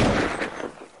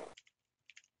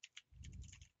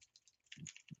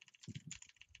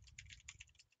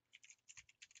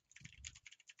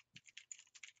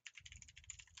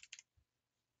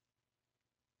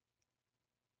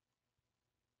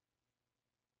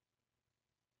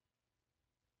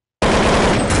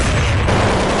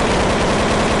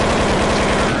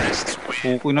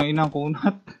 Pukoy ng inang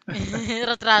kunat.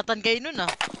 Ratratan kayo nun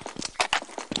ah.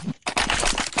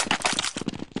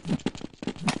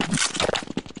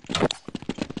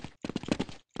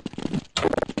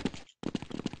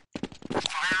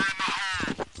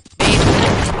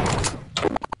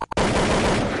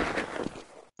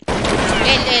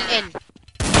 L.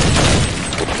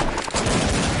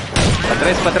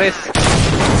 Patres.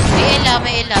 May L.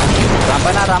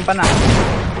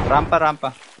 Rampa.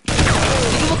 Hindi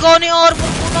mo magawa na yung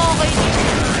armor ko na kayo.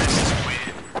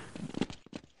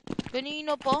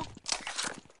 Kanina pa.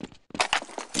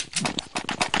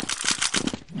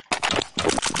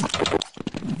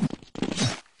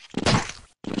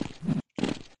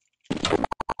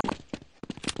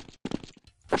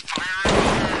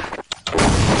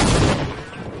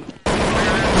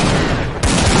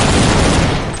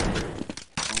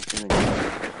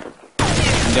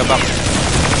 Ninja back.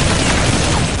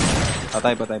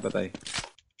 Patay.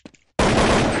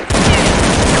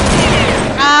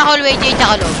 Hallway J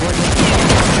tsaka loob.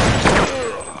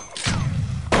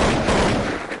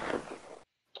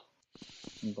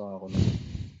 Ano ba ako na?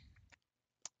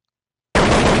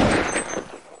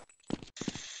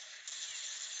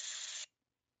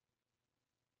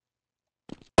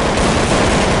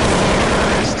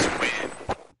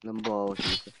 Lambaw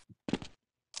siya.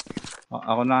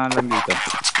 Ako na lang dito.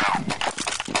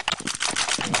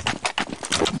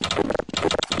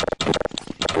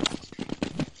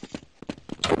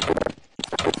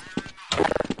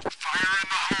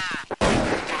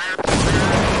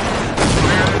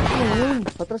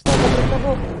 Patras na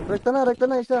bro. Rekta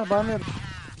na isa, banner.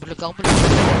 Bulag ako.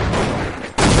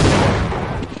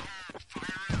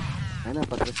 Ayun na,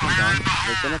 patras na dyan.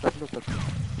 Wait ka na, tatlo.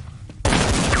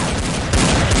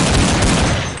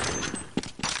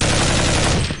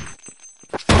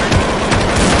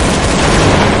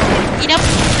 Inap.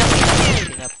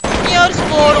 Nangyari sa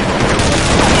korok.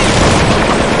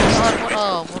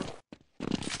 Armor.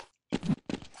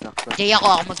 Sakto. Jay ako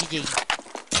mag-Jay.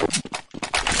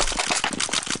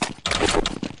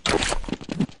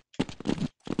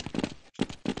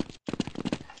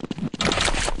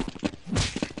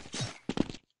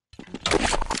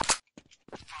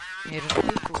 Meron ko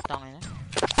yung putang ina.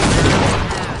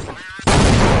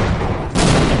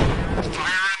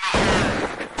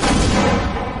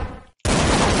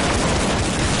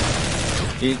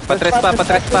 Patres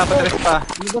pa.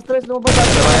 Lumabas.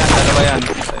 Dalawa yan.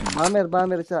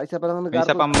 Bamer, isa pa lang May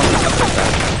isa nag-arco. pang patres ka.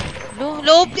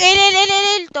 Loob.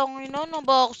 El. Tangina,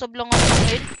 nabakasab lang ako ng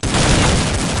El.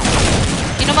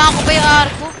 Tinamaan ko ba yung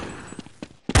arko?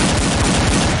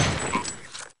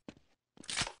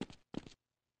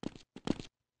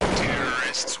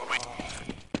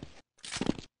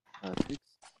 Six.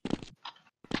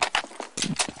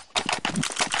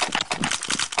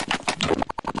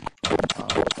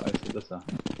 Tayo sa dos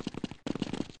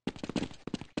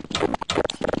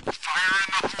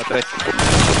Patres.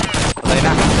 Patay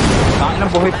na. Tangin na,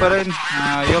 buhay pa rin.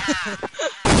 Ayop.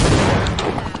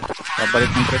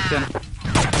 Babalik ng press yan.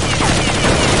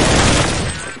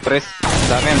 Press.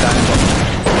 Dami po.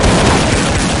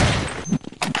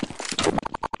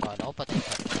 Kala ko patay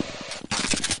pa.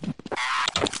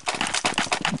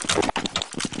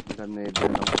 Ganito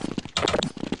lang.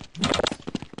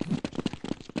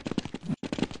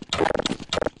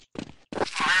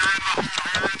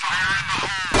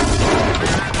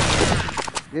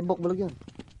 Bulag yan.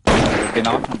 Lagyan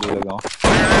ako. Nabulag ako.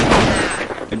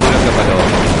 May bulag ka pa daw.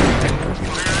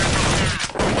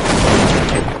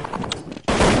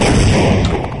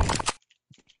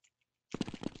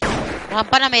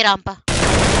 Rampa na, may rampa.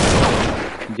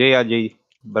 Jay.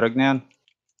 Barag na yan.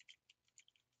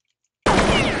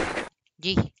 G.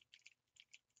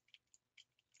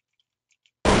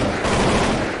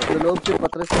 Sa loob siya,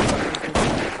 patras.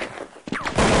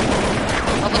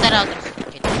 Papunta na ako.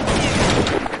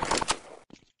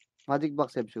 Magic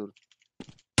box, sure.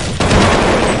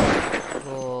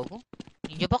 Gogo.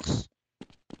 Ninja box.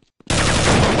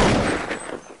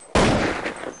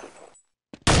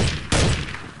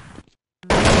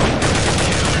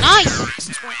 Nice!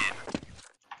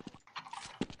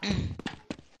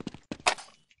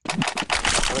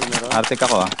 Meron. Artik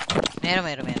ako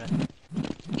Meron.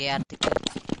 Gay artic.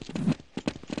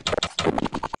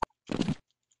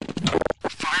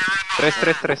 Tres.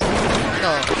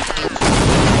 Ito.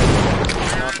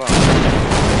 Wala pa.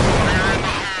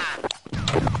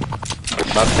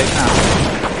 Backside na.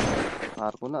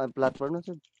 Arco na, platform na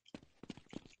siya.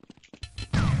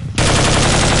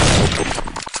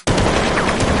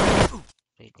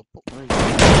 Pray ko po.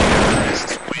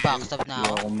 Backstab na Hindi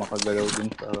ako. ako makagalaw dun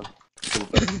sa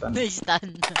super stand. Na-stun.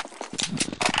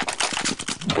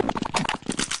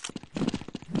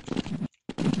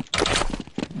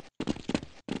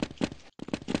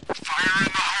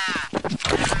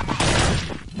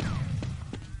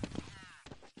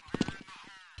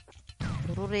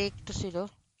 Puro recto sila.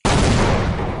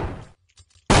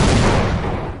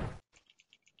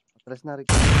 Patras na rin.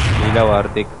 Ilaw,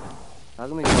 Artik.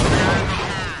 Tago may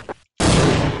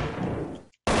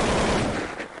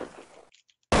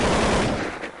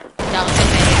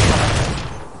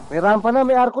May rampa na,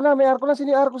 may arco na,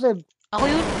 sino yung arco, Seb? ako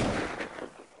yun.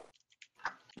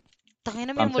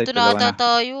 Tangina, may Campsite, multo na dalawa ata na.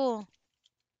 tayo.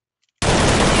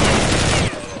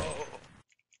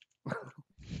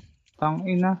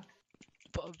 Tangina.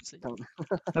 Campsite.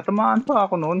 Natamaan pa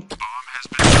ako noon.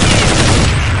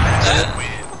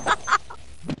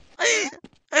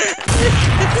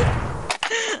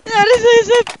 Nangyari sa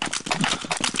isip.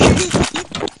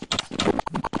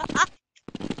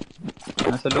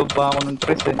 Nasa loob pa ako ng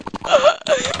tres eh.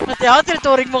 Pati ako,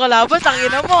 tinuturing mo kalaban.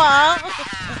 Tangina mo, ha?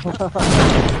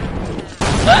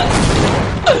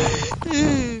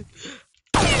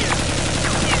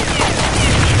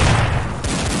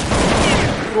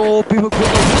 Grabe,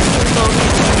 magpapagod.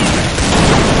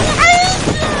 Ay!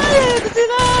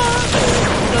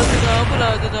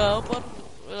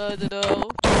 Wala na ako.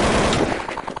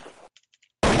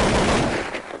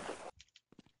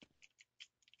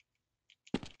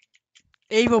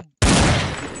 A-move.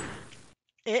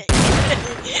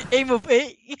 A-move, eh.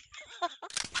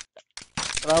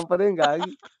 Rampa na yung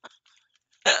gagi.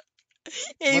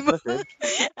 A-move. Matras, Seb.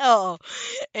 Oo.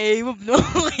 A-move, no?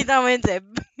 Kita mo yun, Seb.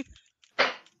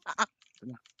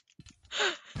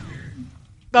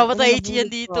 Papatay Ano, Ichi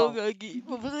yan nabulid dito, ka. gagi.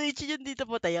 Papatay Ichi yan dito,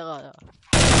 patay ka.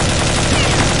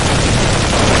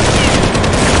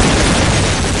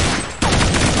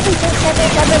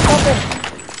 Stopper.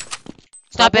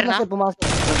 Stopper na? Siya pumasok.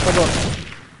 Nagpador.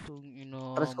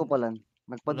 Tungina. Tres ko pala.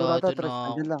 Nagpador Wala ata, dun tres.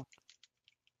 na. Andyan lang.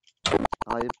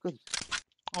 Ayop ko.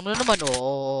 Ano naman,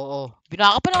 oo.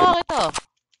 Binaka pa na nga kita.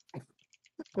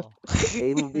 Oh.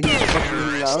 Eh, mo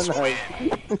bihila na.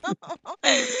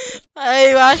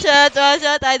 Ay, one shot,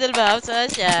 Idol Babs,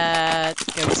 one shot.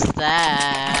 Kamusta?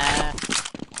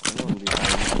 Ano, hindi tayo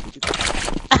makadikit.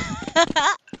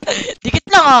 Dikit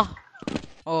lang ah.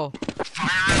 Oh.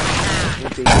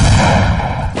 Yung take.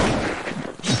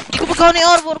 Hindi ko magawa na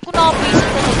yung armor ko,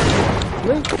 nakapaisip na lang.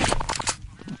 Uy!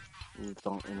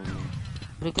 Utang ina mo.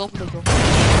 Break up.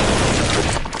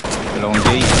 Dalawang J.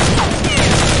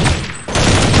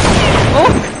 Oh!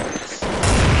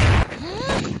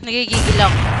 Nagigigil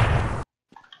lang.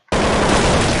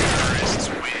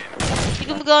 Hindi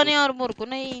ko magawa na yung armor ko,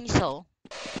 naiinis ako.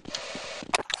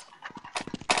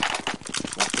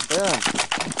 Bakit pa yan?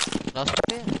 Last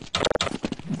pa yan.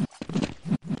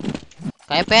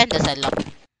 Kaya pa yan, dasal lang.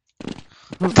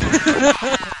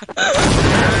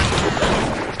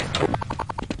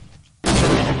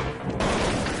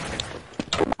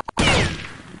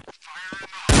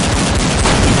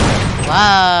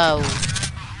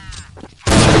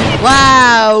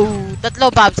 Wow!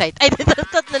 Tatlo bomb site. Ay,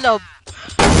 tatlo lob.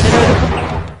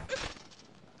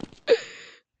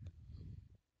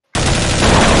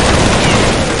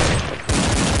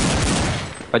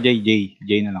 Pa J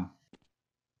na lang.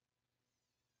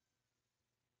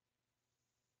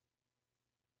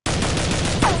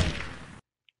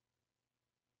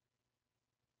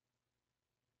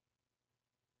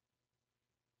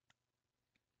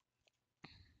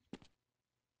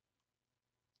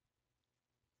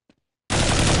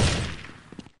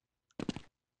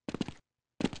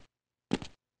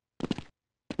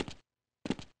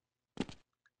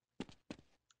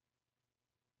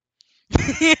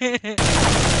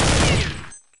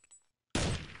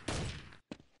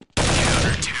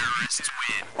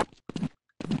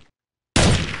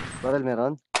 Barrel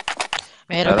meron?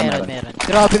 Meron.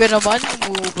 Grabe ka naman,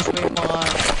 umuubos mo yung mga...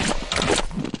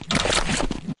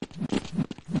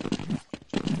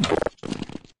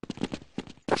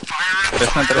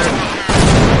 Tres na.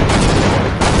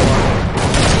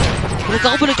 Bulag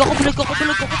ako.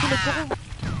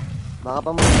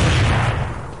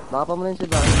 Baka pa mo rin si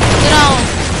Baka. Tira ako.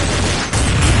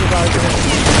 Si Baka.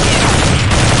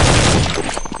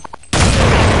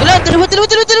 Wala, dalawa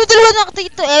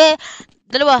nakatito.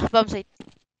 Dalawa, bomb site.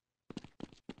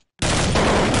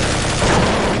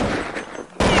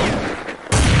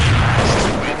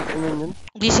 Ano yun?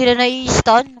 Hindi sila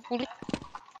nai-stun. Kulit.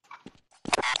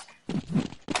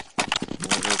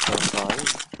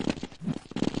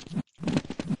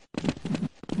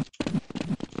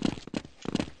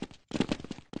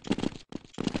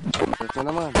 Ito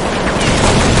naman.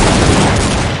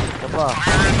 Ito pa.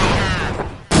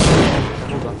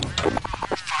 Ano ba?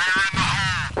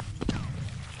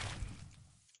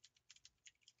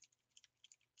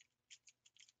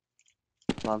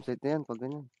 Bomb site na yan pag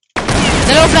ganyan.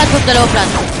 Dalawa platform.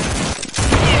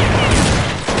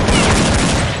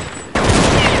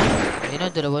 Ayun na,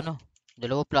 dalawa no.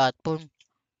 Dalawa platform.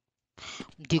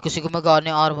 Hindi kasi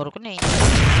gumagana yung armor ko na eh.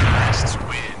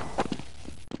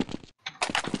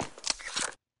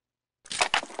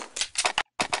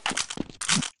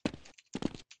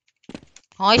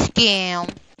 Hi, scam.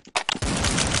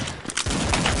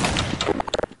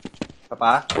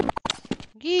 Pa?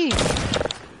 Gee.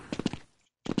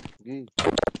 Okay.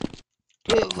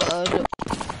 Diba, ano?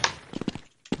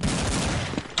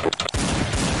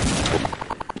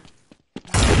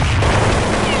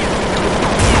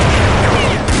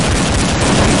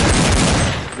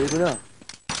 Dito na.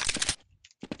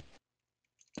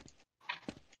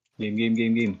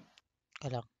 Game.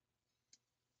 Kalang.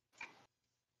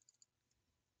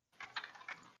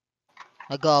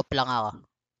 Nag-off lang ako.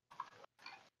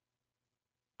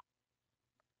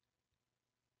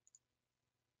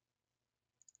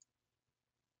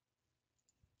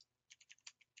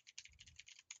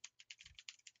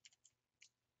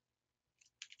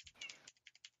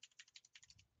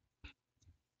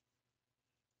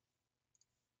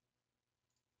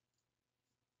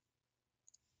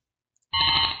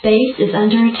 Base is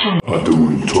under attack.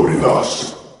 Adun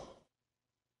Toridas.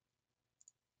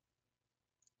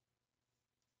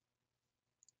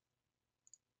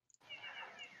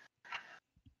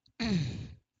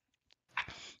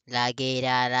 Lagi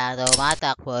na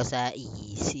tumatakbo sa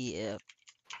isip.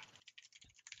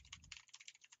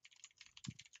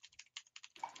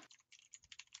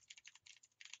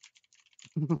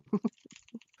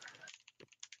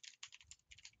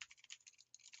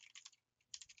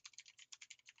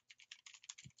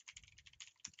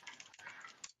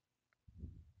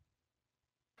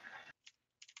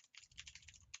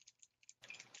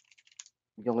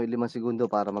 Bigyan ko yung 5 segundo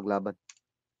para maglaban.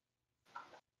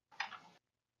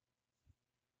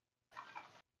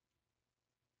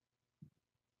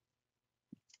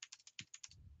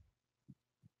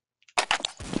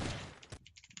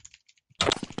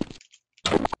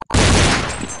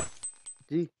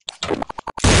 G.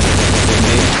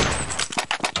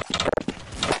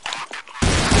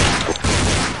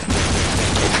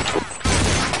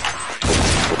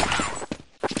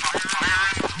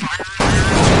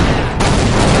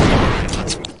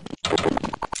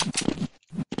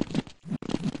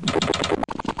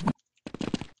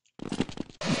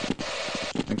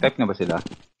 Nag-type na ba sila?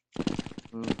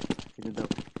 Sino daw?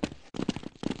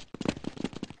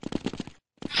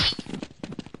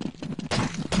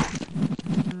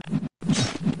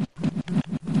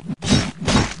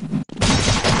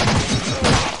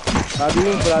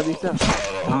 Sabi siya.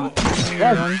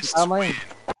 Yan, tama yun.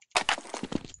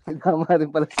 Tama rin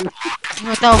pala sila.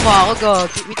 May tama ako,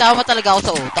 gagi. May tama talaga ako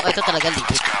sa utak. Ito talaga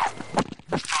ligit.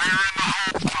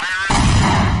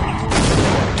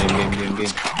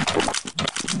 Game.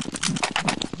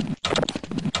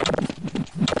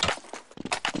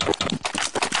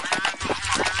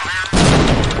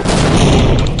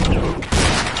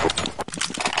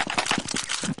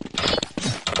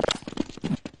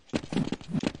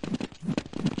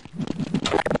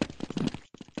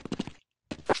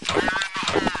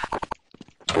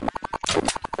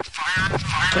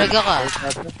 Talaga ka.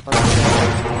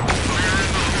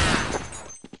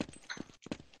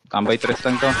 Tambay 3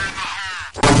 lang to.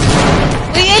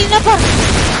 Uy, L na pa!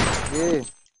 Yeah.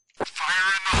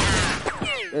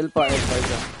 L pa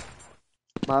isa.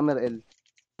 Hammer L.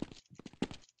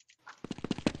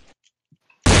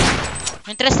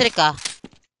 Interest ka?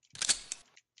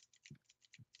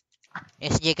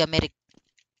 SJ ka, Merrick.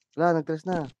 Wala, nag-trace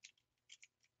na.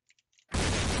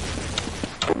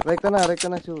 Right ka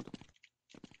na, shoot.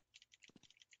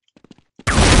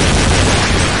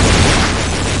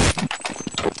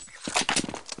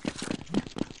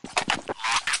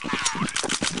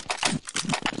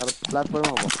 Platform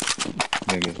ako.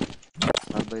 Okay.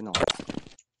 Albay na ako.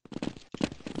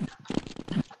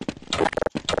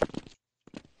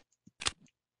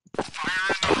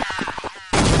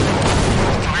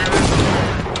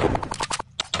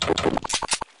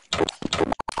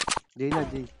 J na,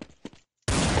 J.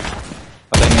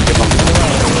 Patay mo yung jabang.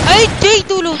 Ay, J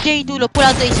dulo.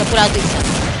 Pulado isa.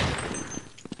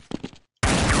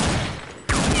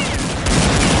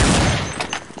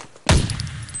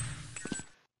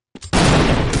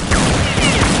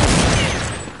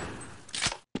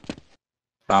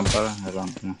 Rampa.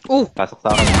 Pasok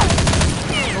sa akin.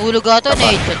 Nahulog ata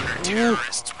na headshot.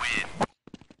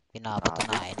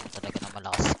 Pinapatunayan mo talaga na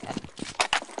malakas ka.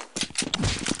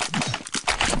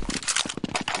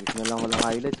 Hindi na lang walang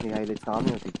highlights. May highlights na kami.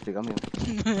 Tigre kami.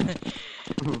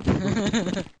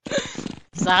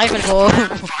 Sa akin, Malco.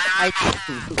 Ay,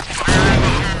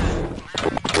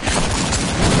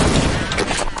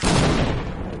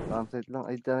 Campsite lang.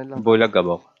 Ay, channel lang. Bulag ka,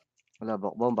 Bok. Wala,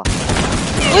 bomba.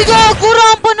 uy, gago,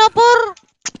 rampa na, por!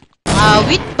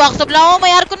 Wait, backstab lang ako. May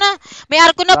arko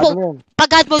na po. Bago na yan.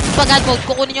 Pag hard mode,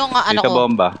 kukunin yung ano Dito ko.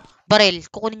 bomba. Barrel.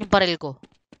 Kukunin yung barrel ko.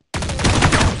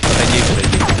 Patay jeep.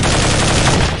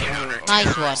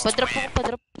 Nice one. Padrop ako,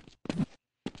 padrop.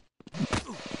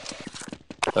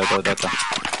 Ito.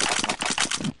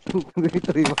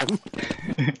 Dito, Ivan.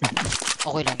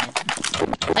 Okay lang yan.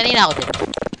 Kanina ako din.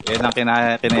 Yan ang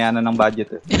kinayanan ng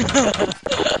budget eh.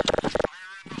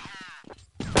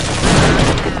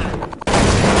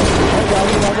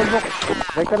 Double book.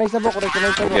 Recognize na book.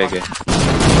 Okay.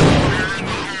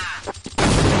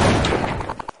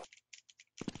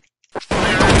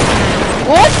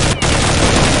 What?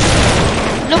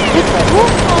 Lambot ko?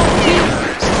 Okay.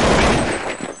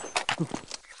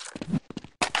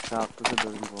 Sakto sa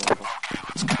doon ko.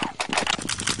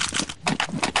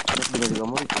 Ba't binaligan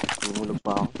mo rin? Tumulog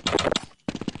pa ako.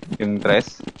 Yung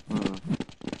dress.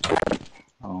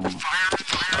 Oo.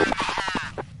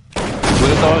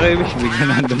 Gulat ako kay Wish. Bigla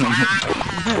nandun naman.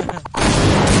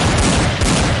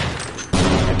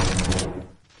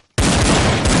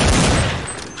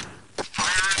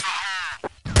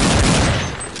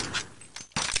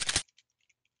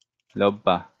 Loob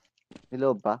pa. May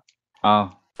loob pa?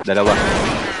 Dalawa.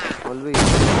 Always.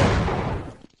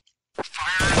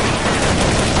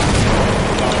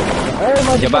 Ay,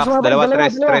 Jabak, dalawa,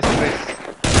 tres.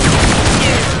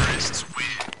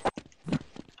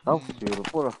 Oh,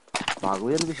 0-4 ah. Bago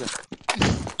yan, Bish ah.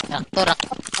 Rak to, rak.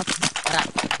 Rak.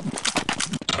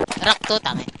 Rak to,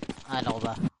 tangin. Ano ko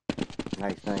ba?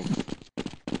 Nice, nice.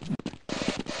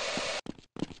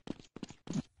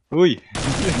 Uy!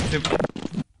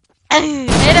 Ayun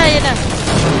na, ayun na.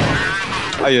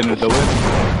 Ayun na daw eh.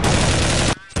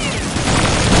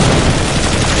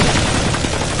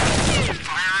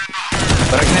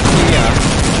 Pregnant siya.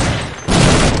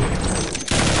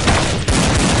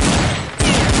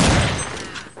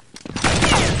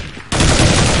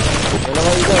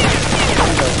 Dalawa ikaw.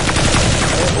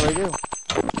 Ayun, kayo.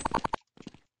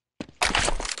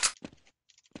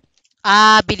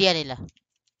 Bilihan nila.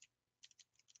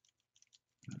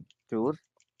 Sure.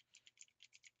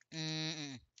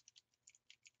 Mm.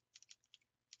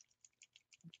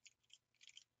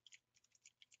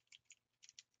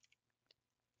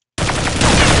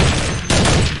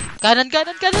 Kanan,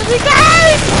 kanan, kanan,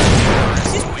 kanan!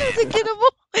 Sige na mo.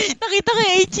 Nakita ko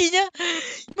yung HE niya.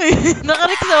 May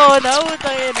nakarik sa una.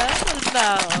 Utang yun na. Alas na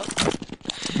ako.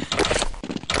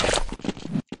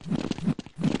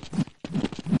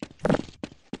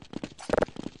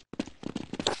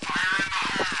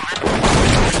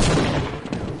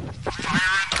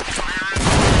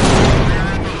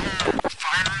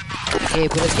 Okay,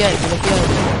 bulag yan, bulag yan.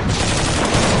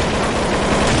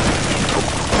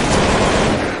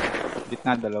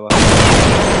 Gitna, dalawa.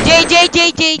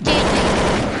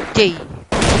 J.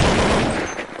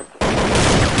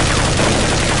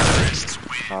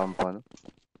 Kampa, no?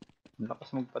 Lakas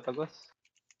magpatagos.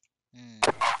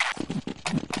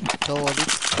 Solid.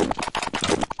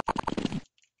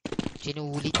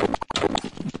 Sinulit.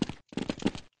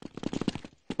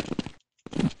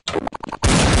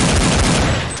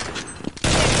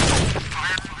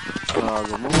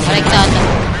 Bago mo. Korektado.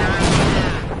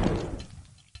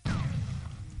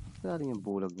 Saan yung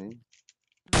bulag na yun?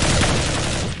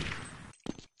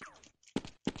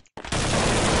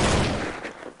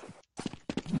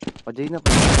 Pa-J na pa.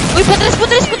 Uy,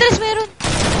 patres meron.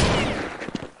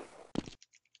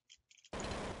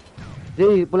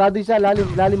 Jay, pulado isa,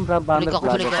 lalim rampa, Bulig ako,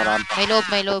 pulado bulig pa ako. rampa.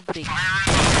 May loob, Rick.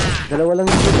 Dalawa lang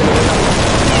yun, dalawa lang.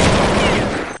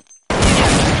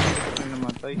 Ano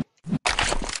namatay?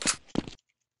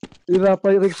 Ira pa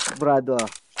yung Rich Brado ah.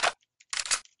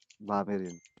 Bame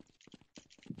rin.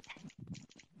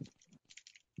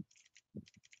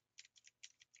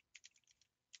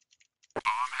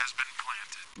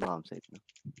 Bomb site na.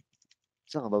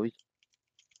 Saan ka ba, Wich?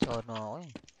 Sono ako eh.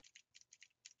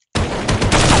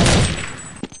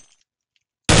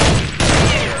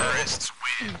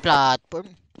 Platform.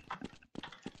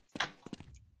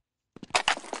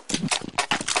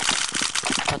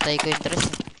 Patay ko yung tres.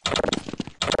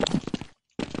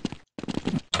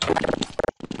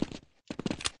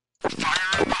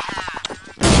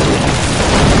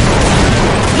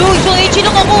 Luy, so HE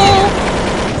lang ako!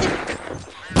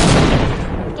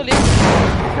 Tuloy.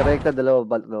 Sa rekta, dalawa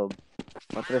balt loob.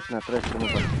 Matres na, tres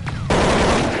lumabas.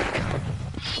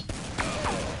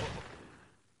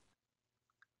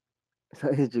 Sa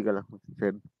edge ka lang,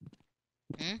 Seb.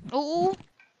 Oo.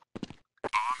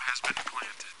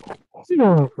 Sino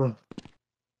ako?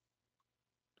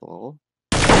 Ito ako.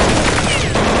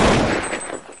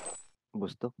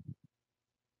 Gusto.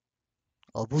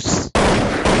 Obus.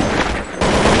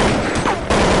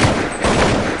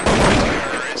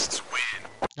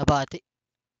 Nabati.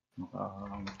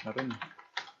 Nakahangat na rin.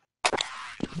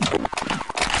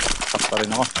 Tak pa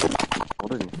rin ako. Ako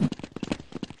rin eh.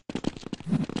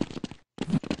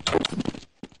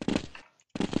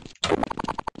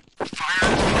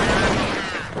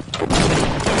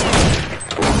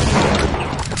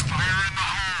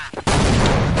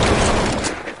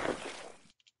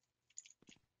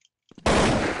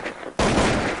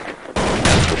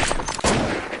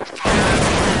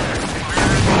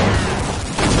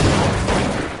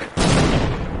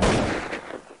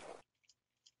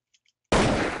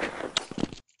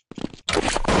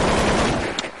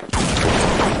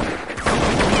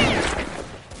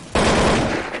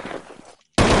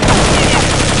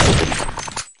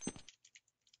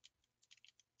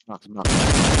 Max.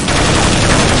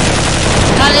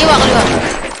 Kaliwa.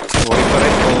 Okay pa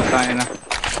rin. Oo, tayo na.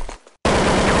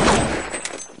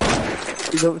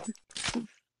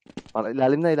 Para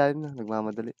ilalim na.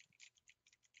 Nagmamadali.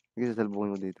 Sige,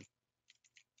 sasalbungin mo dito.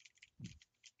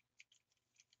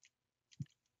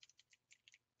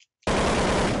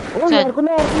 Oh, Saan? Arko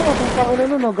na. Kung saan na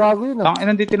nun, gago yun ah. Tang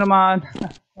ina, di tinamaan.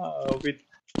 Wait.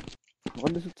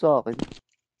 Makalusot sa akin.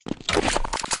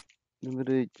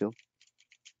 Dumiretso.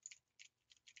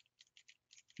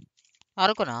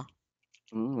 Araw ko na.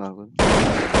 Gago.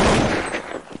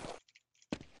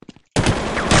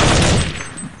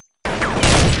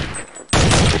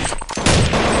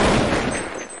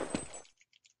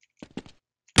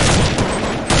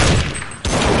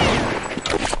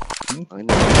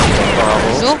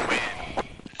 So?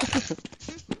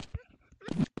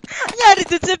 Nangyari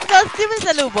dun sa Pinas, di ba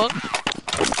sa lubong?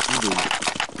 Hindi.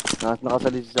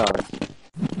 Nakasalis sa akin.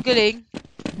 Galing.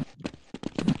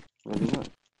 Hindi nga.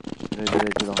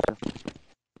 Diretso lang siya.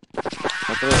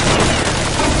 Atras.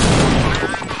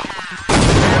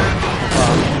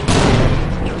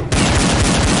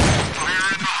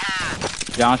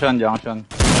 Junction.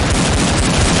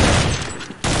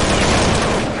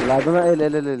 Lado na L.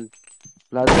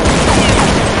 Lado na.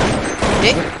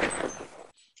 Hindi.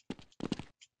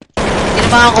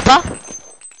 Tinamaan ko pa?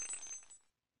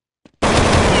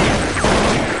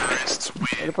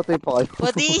 Ano patay pa kayo?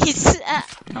 What is?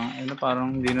 Ano,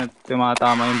 parang hindi na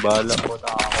tumatama yung bala ko.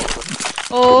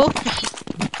 Oo.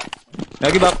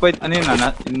 Lagi backpoint, ano yun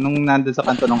nung nandun sa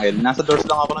kanto ng L, nasa doors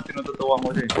lang ako nang tinututukan ko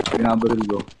siya eh. Binabaril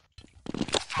ko.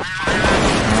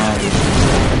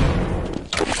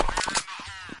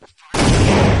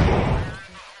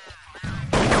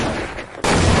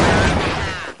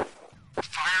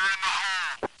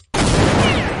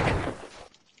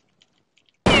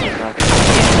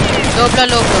 Loob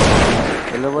lang, loob.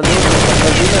 Dalawa lang.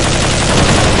 Pagkabi na.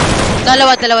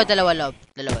 Dalawa, loob.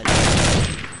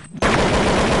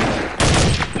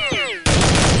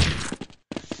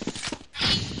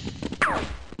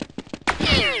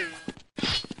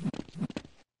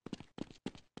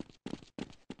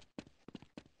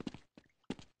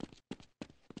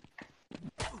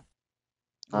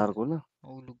 Arko na.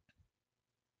 Hulog.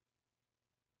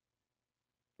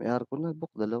 May arko na.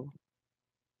 Bok, dalawa.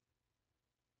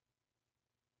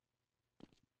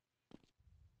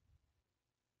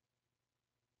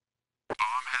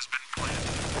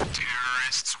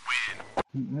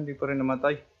 Hindi pa rin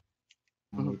namatay.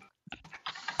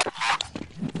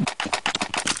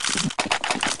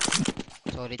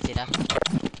 Solid sila.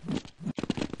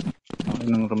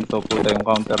 Nang room to po tayong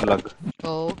counter lag.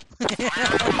 Oo.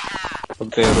 Pag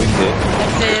pero hindi.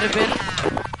 Server.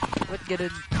 Ba't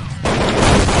ganun?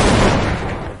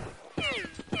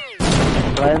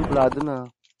 Brian, plado na.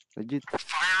 Legit.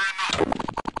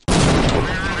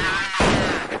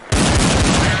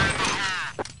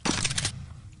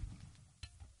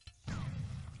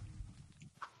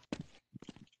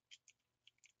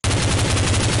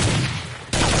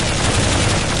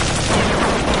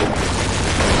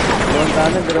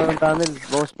 Dalawang tunnel.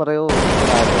 Bawas pareho.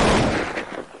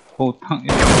 Putang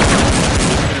ina.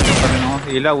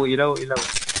 Ilaw.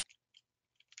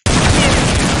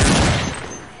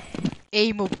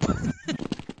 A-move.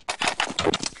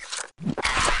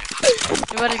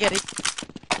 May baril ka rin?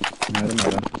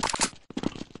 Meron.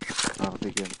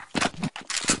 Arctic yan.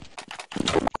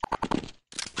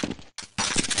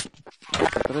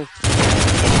 Tres.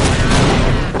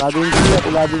 Tulado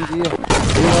yung Gia.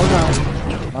 Ayaw na.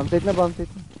 Bump na.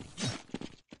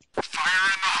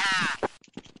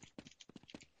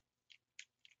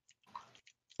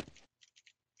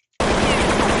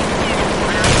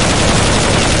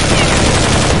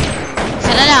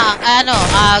 Sana lang,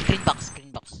 green box.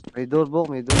 May door, Bok.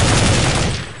 May door.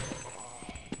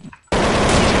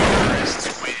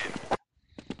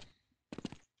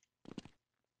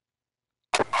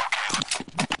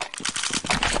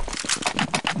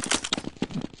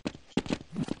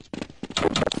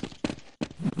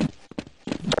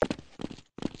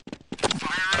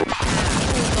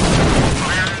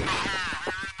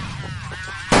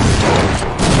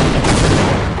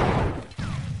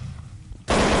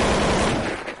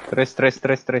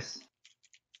 Tres.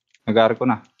 Nag-arko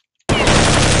na.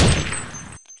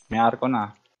 May arko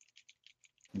na.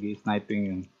 Nag-sniping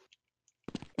yun.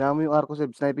 Kaya mo yung arko,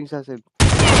 Seb. Sniping sa Seb.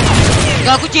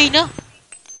 Gago, Jaina.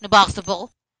 Nabackstab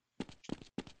ako.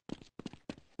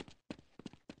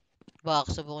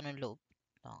 Backstab ako ng loob.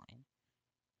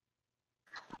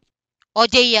 O,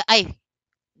 Jay, ay.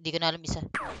 Hindi ko na alam isa.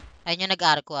 Ayun yung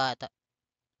nag-arko ata.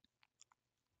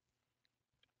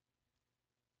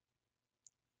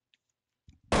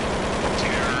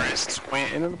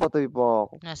 Ano patay pa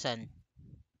ako? Nasaan?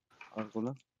 Arko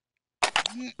na.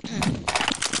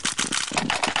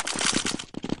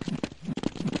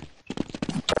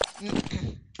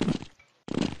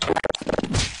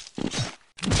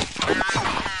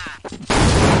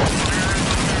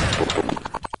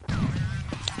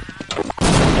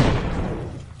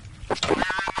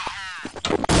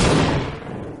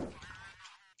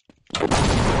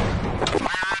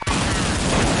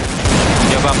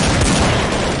 Yabak.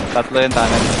 Tatlo yung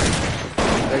tunnel.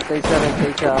 Right side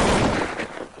siya.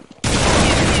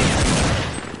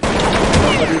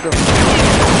 Ano pa dito?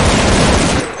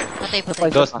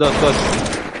 Patay. Dos.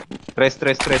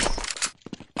 Tres.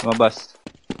 Lumabas.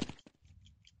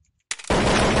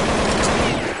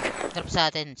 Drop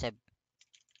sa atin, Seb.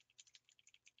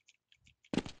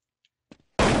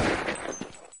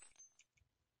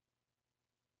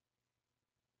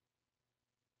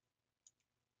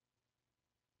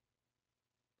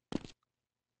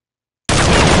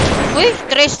 Uy,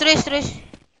 tres.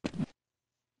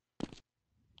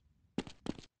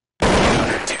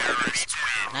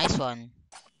 Nice one.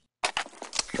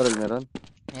 Barrel meron.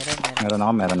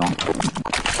 Meron. Meron ako.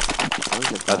 Oh,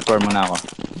 shit. Platform muna ako.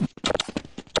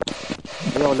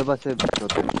 Hindi ako labas, Seb.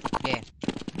 Sorry. Okay.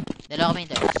 Dalawa kami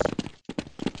guys.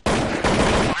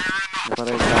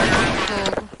 Naparel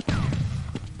tayo.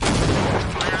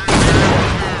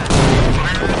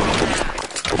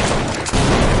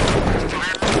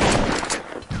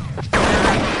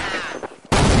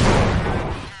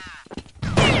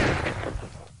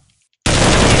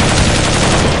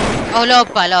 Oh,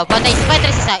 loob pa. Patay,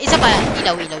 tres isa. Isa pa.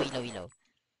 Ilaw.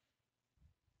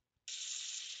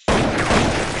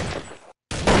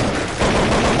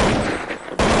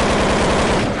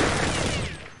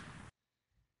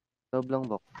 Loob lang,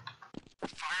 Bok.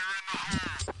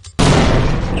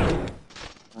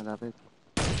 Malapit.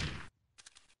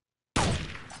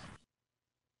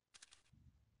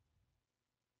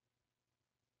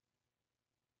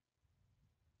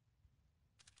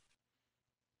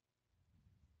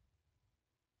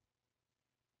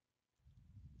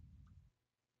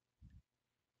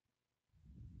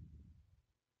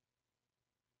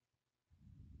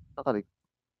 Nakarik.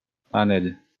 Tunnel.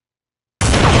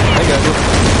 Ay, gago.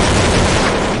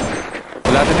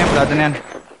 Wala din yan.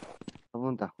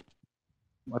 Pamunta.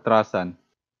 Matrasan.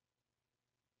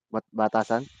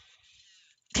 Batasan?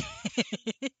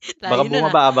 Baka Layo nun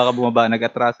ah. bumaba.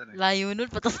 Nag-atrasan. Layo nun,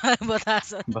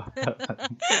 batasan.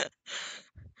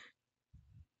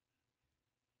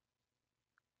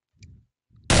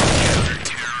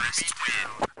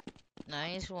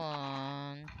 Nice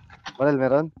one. Barrel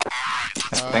meron?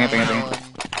 Pengen.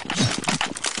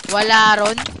 Wala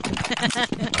ron.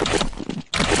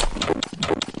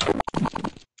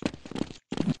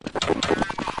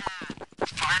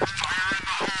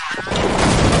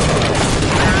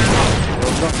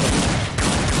 Loob lang.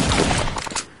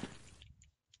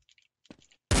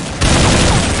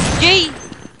 Jay!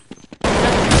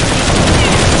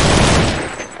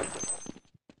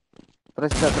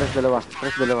 Tres dalawa.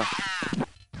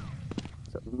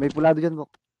 May pulado dyan,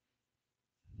 Bok.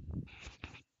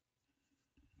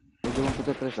 Medyo mong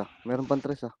puto tres ah. Meron pang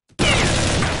tres ah.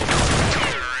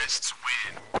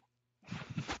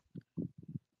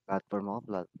 Platform ako,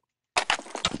 plat.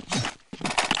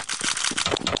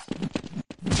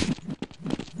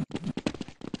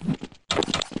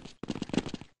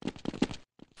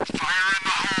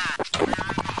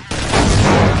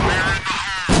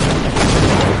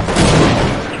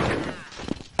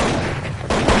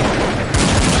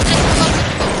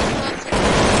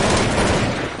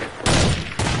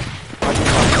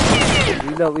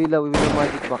 Ilaw,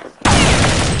 magic box.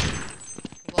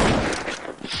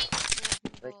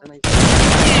 Right na nice.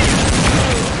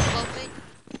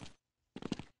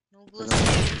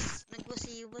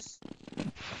 Nagwasibos.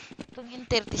 Itong yung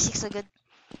 36 agad.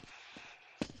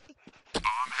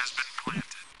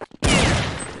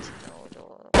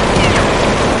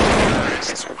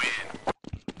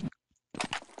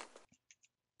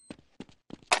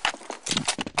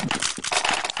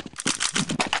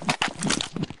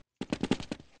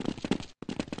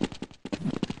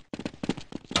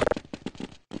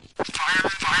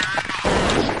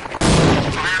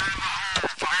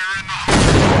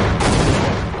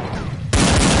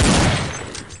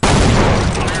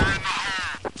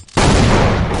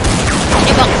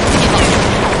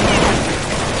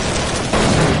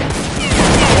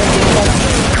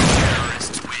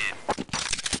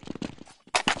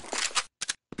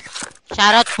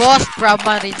 Shoutout boss from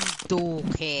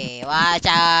Marinduque. Watch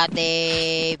out,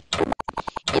 Dave.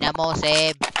 Ina mo,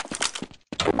 Seb.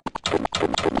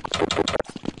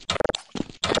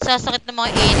 Ang sasakit ng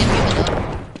mga enemy mo doon.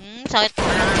 Sakit.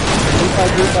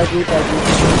 Juta.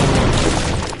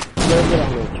 Load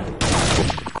lang, load.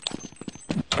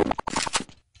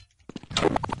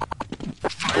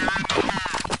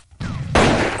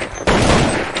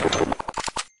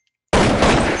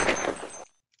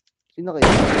 Sino kayo?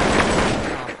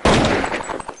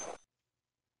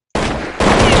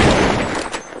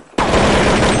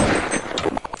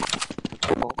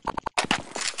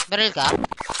 Barrel ka?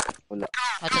 Wala.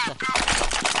 Ito.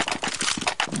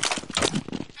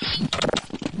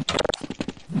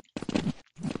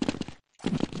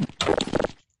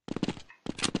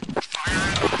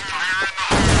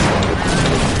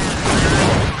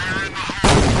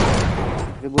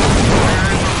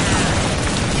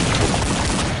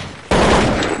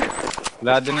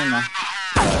 Wala din yun ah.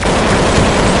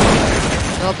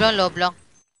 Loob lang.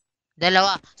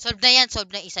 Dalawa. Solve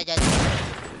na isa dyan.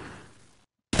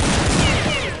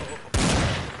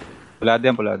 Wala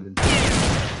din.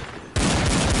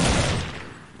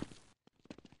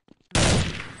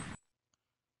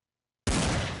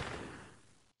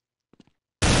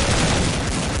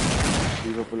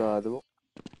 Bulado.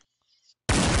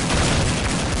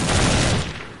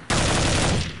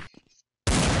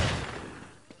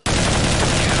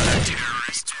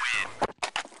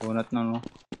 Unat na, no?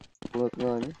 Bulot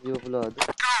nga niya. Di ba bulado?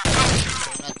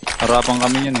 Harapan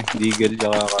kami yun eh. Deagle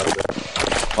tsaka Carver.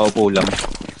 Paupo lang.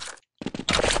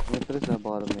 May tres na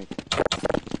baka may.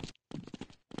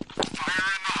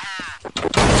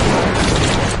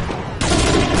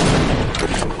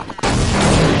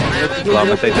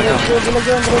 Mamatay na na.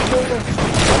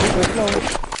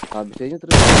 Sabi sa inyo,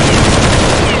 tres.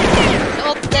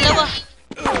 Oh, dalawa.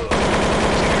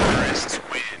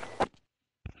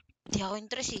 Di ako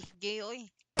interest eh. J.O. eh.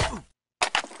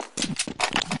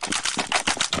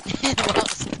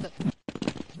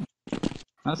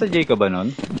 Nasa J ka ba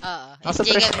nun? Nasa SJ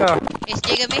press kami. ka. SJ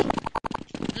kami.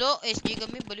 Lo, SJ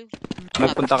kami. Baliw.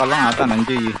 Nagpunta ka lang ata ng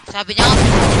J eh. Sabi niya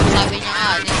nga,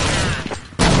 ano eh.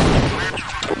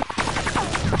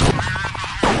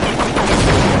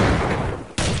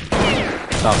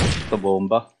 Sakto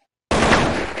bomba.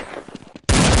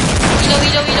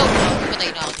 Ilaw. Patay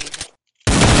na ako dito.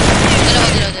 Dalawa,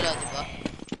 diba?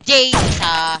 J,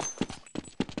 isa.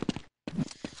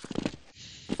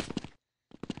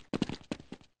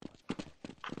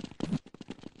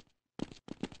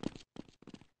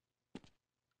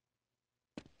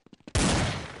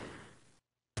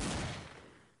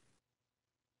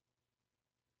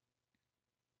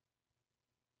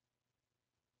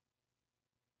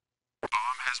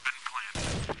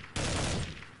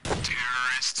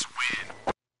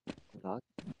 Lahat.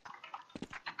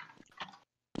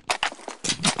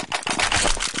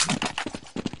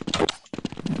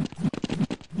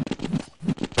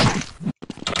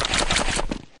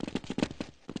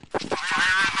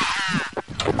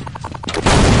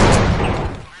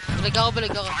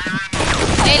 Balag ako.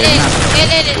 Lele.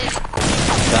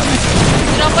 Dami.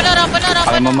 Rampa na.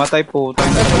 Ay mamatay po. Tayo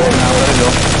na po. Nawaril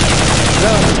oh.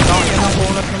 Wala. Nakakita ng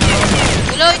punat naman.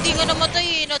 Wala, hindi ka namatay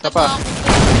eh. Natama Tapa.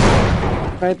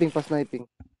 ako. Sniping.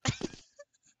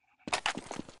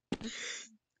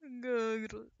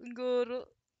 Ang garo.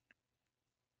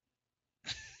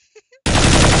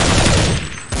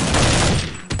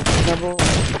 Sabo.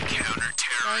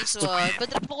 Nice one.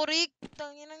 Patrap ako, Rick.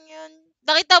 Tanginang yan.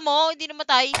 Nakita mo, hindi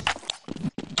namatay.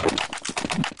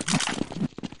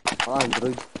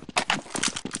 Android.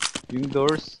 Yung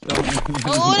doors.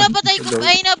 Oo, napatay ko.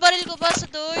 Ay, nabaril ko ba sa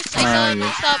doors? Ay, sa Ay.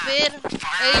 stopper.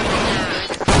 Ay,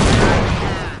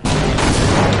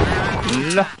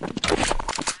 Wala.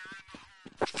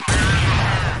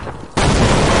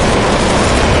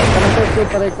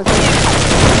 Paray kasi.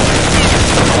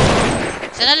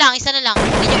 isa na lang.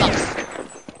 Hindi box.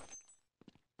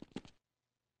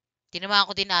 Tinamaan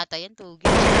ko din ata yan, Tugi.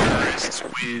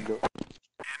 Dito.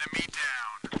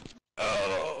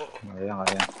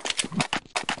 Kaya.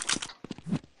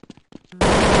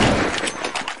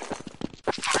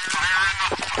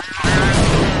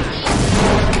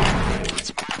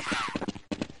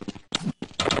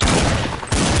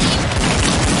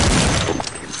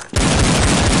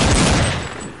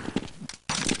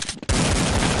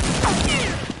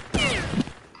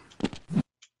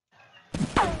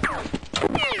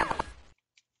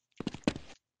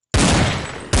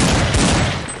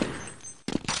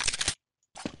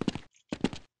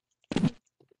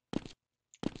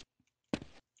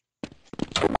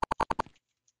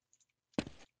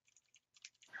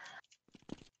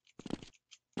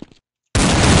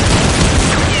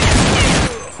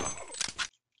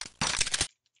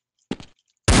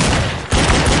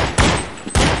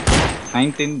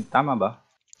 $19, tama ba?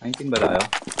 19 ba tayo?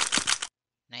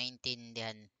 19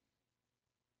 diyan.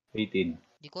 18.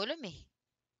 Di ko alam eh.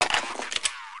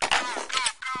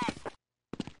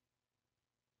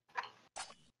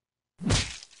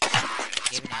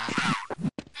 Game na.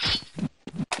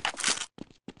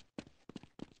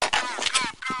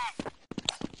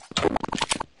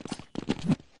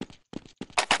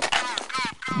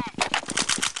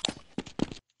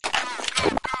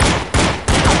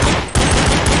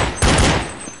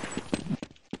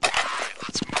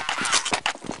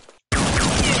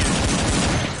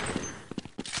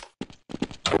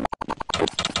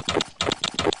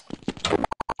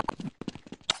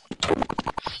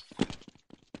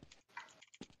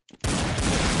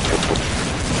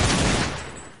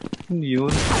 Hindi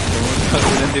yun.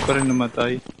 Hindi pa rin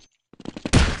namatay.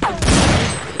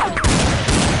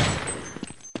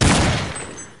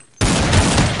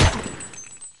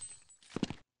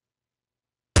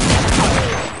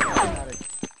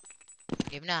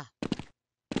 Game na.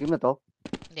 Game na to?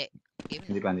 Hindi. Game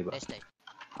na. Hindi pa. Last time.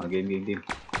 Game.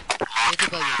 Pwede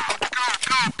ba yun?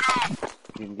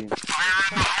 Game.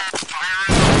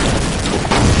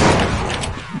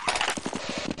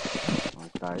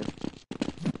 tayo.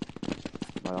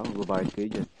 Parang magbabayad kayo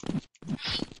dyan.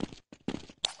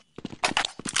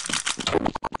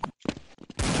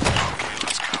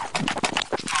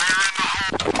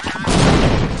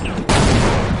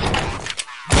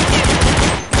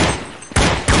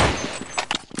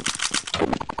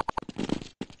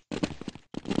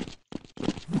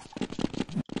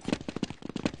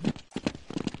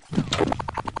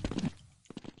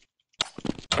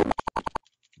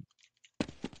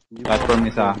 Hindi ba Platform ako-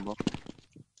 isa.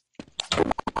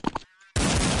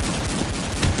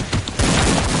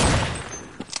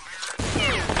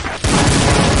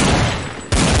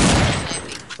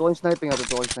 Sniping. Totoo yung sniping ah,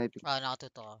 totoo yung sniping.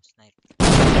 Nakatuto ako. Sniping.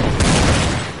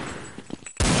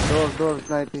 Door,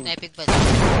 sniping. Sniping pa dyan.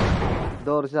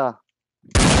 Door siya.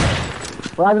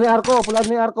 Pulado ni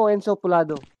Arco, Enzo,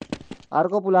 pulado.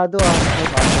 Arco, pulado ah.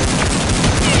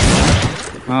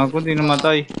 Ako, di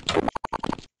namatay.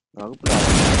 Arco,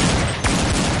 pulado.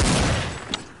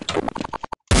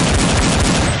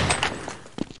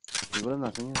 Hindi ko alam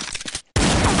nasan yun.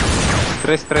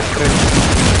 Stress.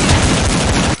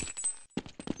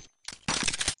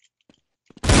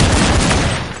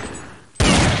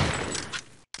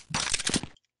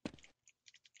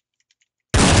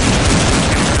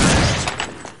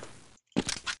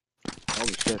 Oh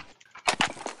shit.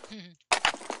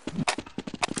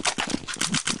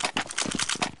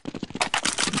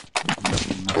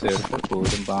 Server,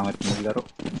 putang pangit maglaro.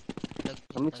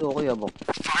 Amit so okay abok.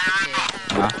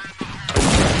 Ha?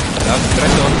 Love,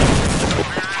 stress oh.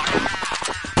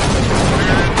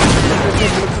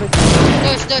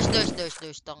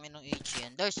 Doors. Tangin ng H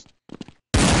yan. Doors.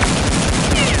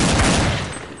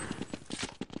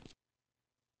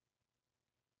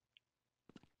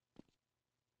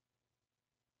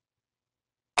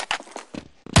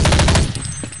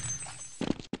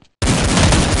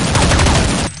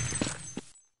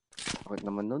 Bakit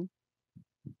naman nun?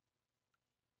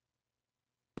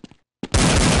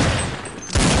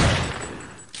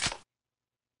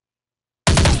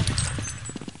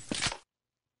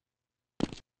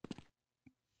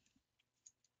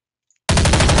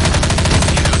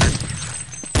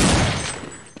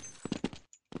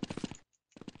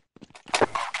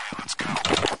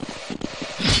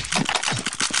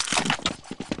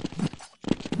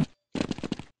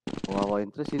 Kawawa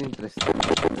interest, sino interest?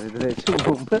 Diretso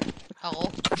mo ba? Ako.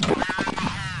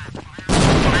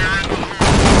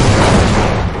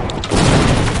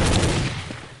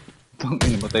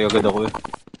 Tangin, matay agad ako eh.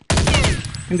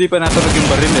 Hindi pa natulog yung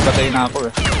baril eh, patay na ako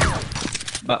eh.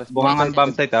 Bungangan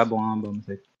bomb site ha, bungangan bomb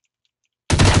site.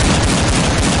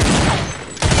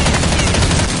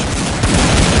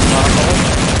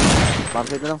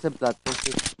 Bakit na lang sa platform.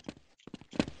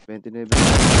 29.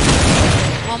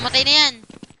 Mamatay na yan.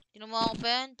 Tinumawa ko pa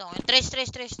yan. Tangin. Tres.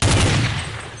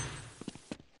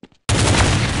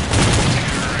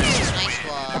 Nice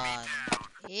one.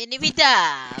 Enemy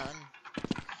down.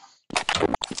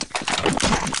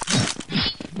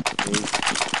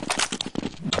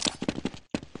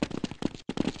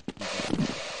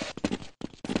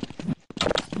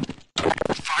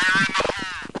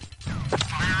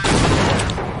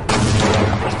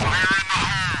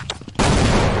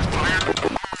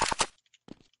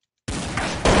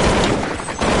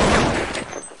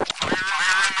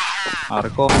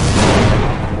 Arco.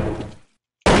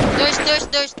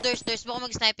 Doors. Baka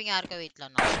mag-sniping arco. Wait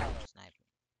lang. Sniping.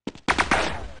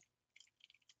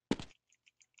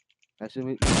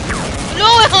 Assume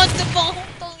Hello! Hanto pa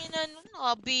akong tangina nun.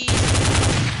 Abi.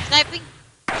 Sniping.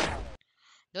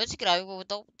 Doon si grabe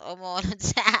pumunta ko. Taka mo ano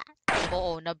sa...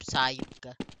 Oo, nabsayop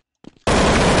ka.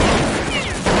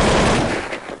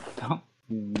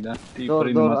 Hindi pa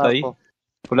rin namatay. Arco.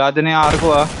 Kulado na yung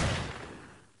Arco ah.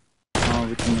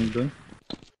 Wait naman dun.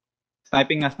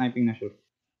 Sniping na sure.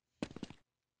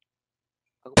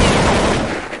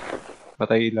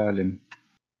 Patay ilalim.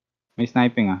 May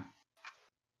sniping ah.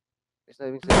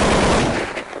 Sniping.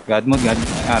 God mode,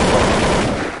 Arco.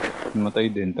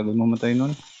 Mamatay din. Tagal mamatay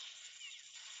nun.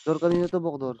 Door kanina to,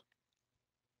 Bok, door.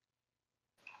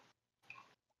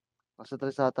 Nasa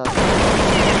tres ata.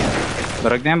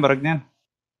 Barag na yan.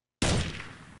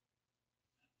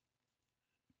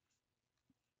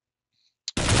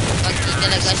 Pag di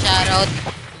talaga shoutout,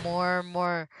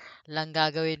 more lang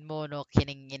gagawin mo, no?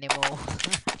 Kiningini mo.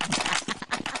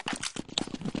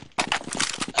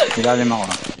 Ilalim ako.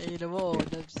 Ayun mo,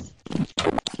 Nabs.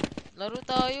 Laro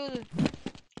tayo.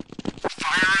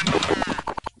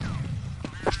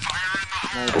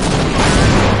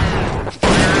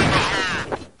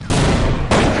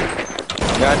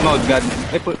 God mode.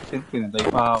 Ay po, pinatay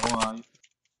pa ako.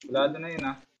 Kulado na yun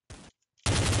ah.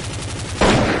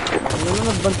 Ano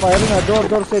na nag-bonfire na?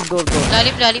 Door, save, door.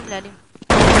 Lalim.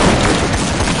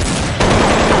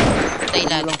 Patay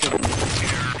Ano lalim. lang save.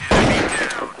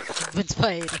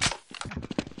 Bonfire.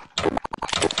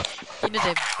 Sino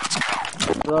Seb?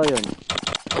 So, ayun.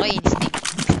 Okay, instinct.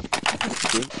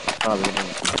 Okay. Sabi naman.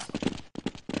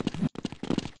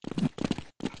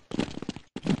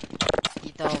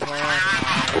 Dito ako.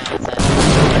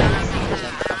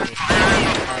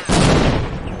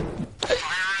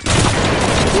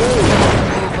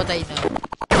 Patay na.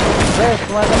 Guys,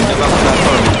 kumata Ano na. ba ang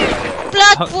platform?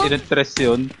 Platform! Inet-stress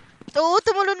yun. Oo,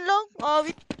 tumalon lang.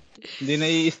 Awit. Hindi na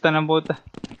i-ista ng puta.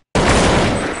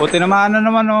 Puti naman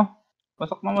naman oh.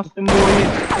 Pasok na mas yung buhay.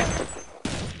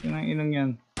 Inang yan.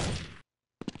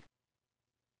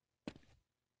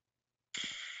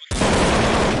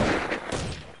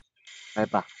 Ay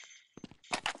pa.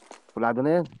 Pulado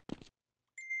na yan.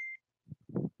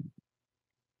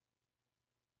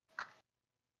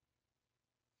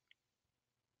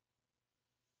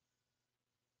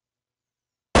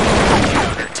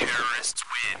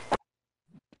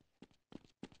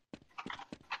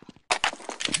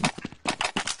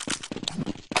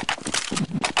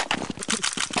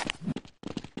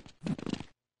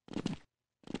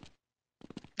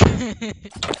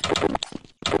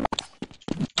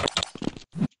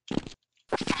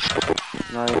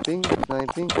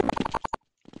 Sniping.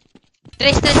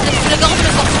 Tres. Pulag ako.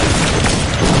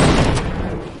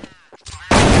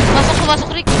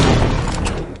 Pasok, Rick.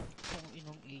 Ang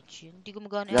inong H yun. Hindi ko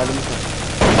magana yun. Lalim siya.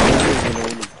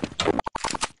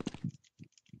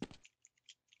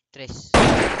 Tres.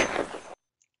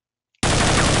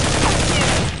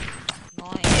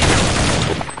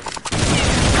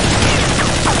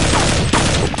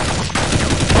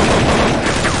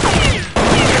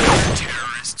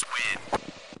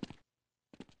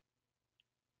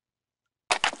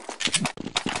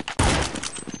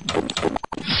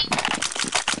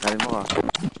 Lalim mo ka.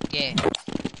 Yeah.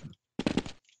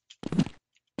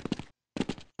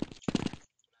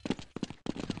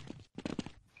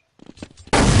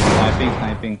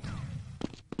 Sniping.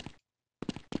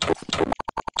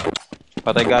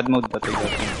 Patay God mode.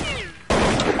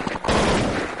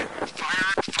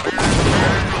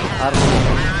 Armo.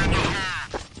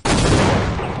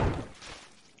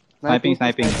 Sniping.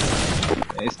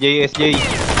 SJ.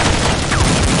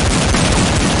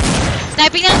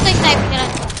 Sniping na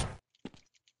lang.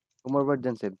 Kumorward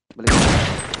dyan, Seb. Balik.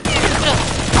 Bro.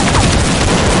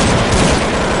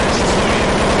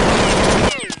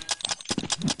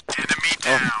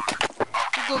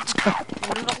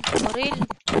 Meron akong baril.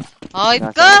 Hype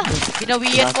ka!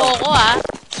 Binawian mo ako, ha?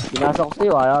 Pinasa ko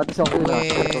sa'yo, ayaw. Atis ako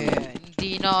sa'yo.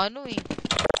 Hindi na ano, eh.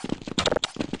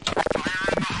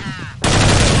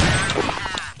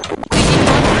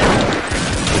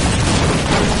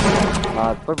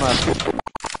 Format.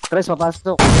 Tres,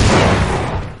 mapasok.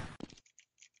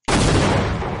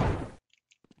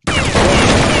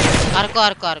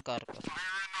 Arko.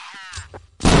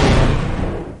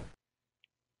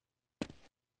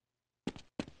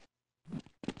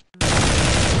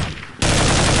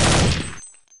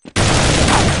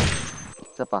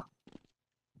 Isa pa.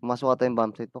 Pumasok ata yung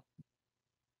bomb site to.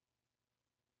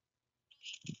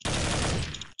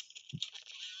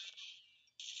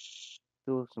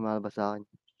 Ito, sumalabas sa akin.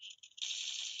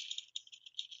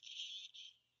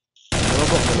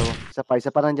 Dalawa.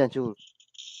 Isa pa nandyan, sure.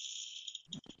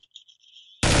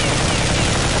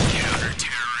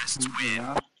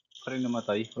 Pa rin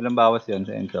namatay. Walang bawas yan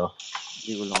sa Enzo.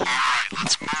 Hindi ko lang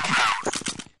alam.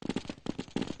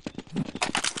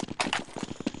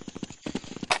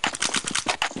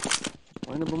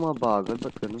 Ano ba mga bagal?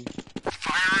 Ba't ganun?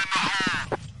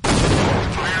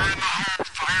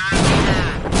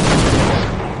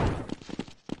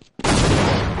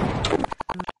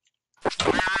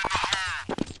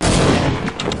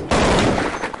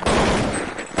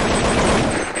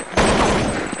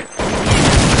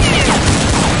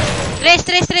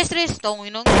 Tres.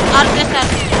 Tongin nung. R3. Hindi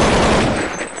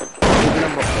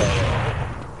lang box.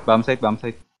 Bomb site.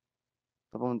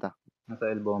 Saan pumunta? Nasa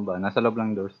elbow ba? Nasa loob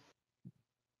lang doors.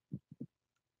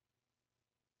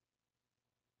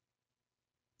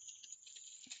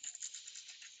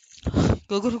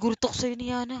 Gagurgurutok sa'yo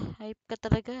ni Yana. Hype ka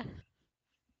talaga.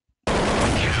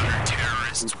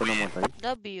 Hindi pa namatay.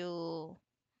 Love you.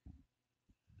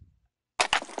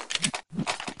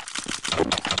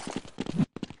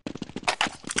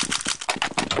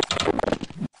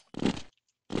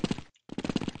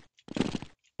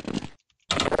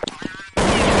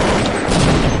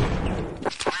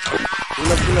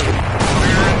 Bulag.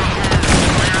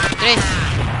 Tres.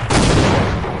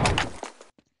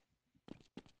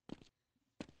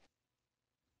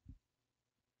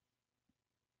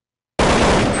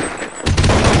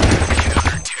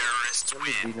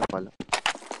 Hindi na pala.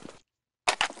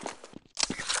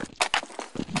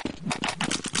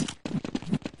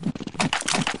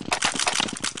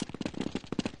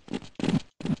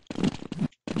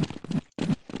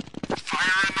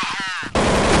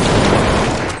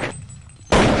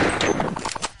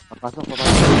 Papasok.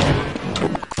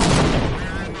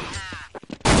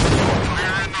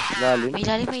 Lalim. May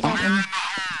ilalim.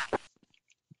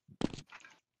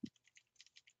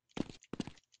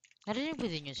 Narinig ba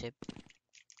din yung Sep?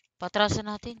 Patrasan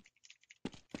natin.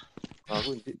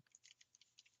 Bago, hindi.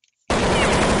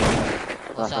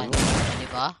 O saan? Patrasan mo. Di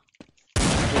ba?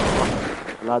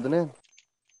 Lado na yan.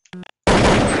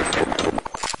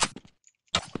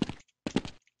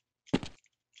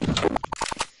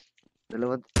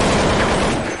 Dalawa.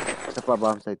 Isa pa,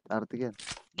 bomb site. Artig yan.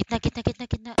 Gitna.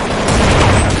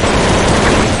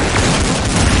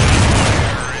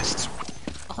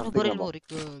 Ako na Artig baril na ba? mo, Rick.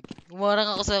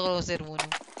 Umarang ako sa crosser mo. No?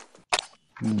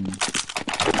 May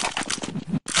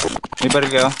baril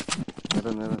kayo?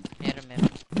 Meron. Meron.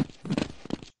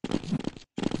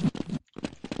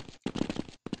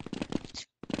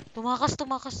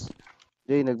 Tumakas.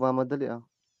 Jay, nagmamadali ah.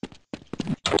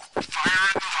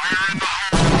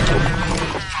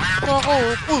 Ito ako.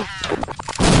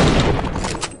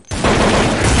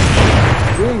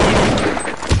 Jay!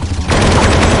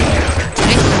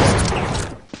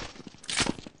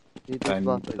 Dito Time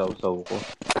ba? saw ko.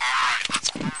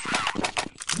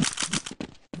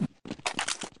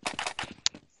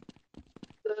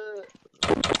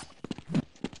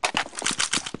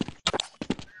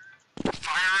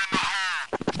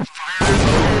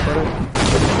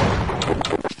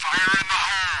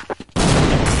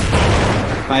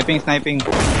 Sniping.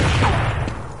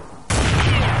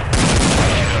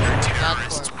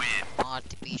 Platform. Mga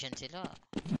artificial sila.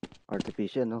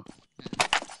 Artificial, no?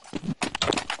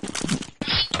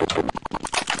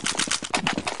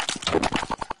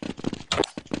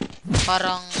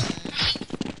 Parang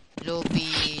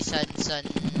lobby san yung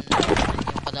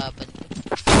kalaban ko.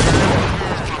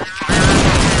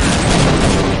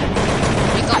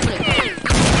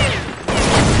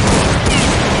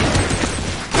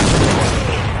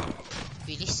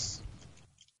 Bilis.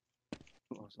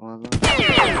 Sumagal.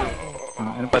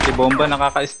 Ano pati bomba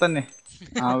nakaka-stun eh.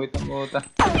 Awit ang buta.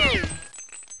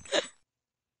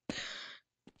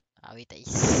 Wait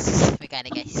guys.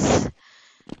 Mechanic guys.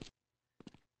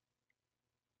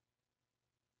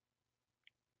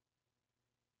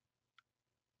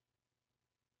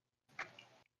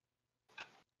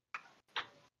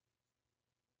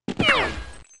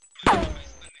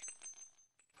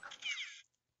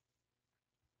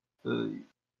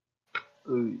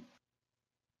 Uy.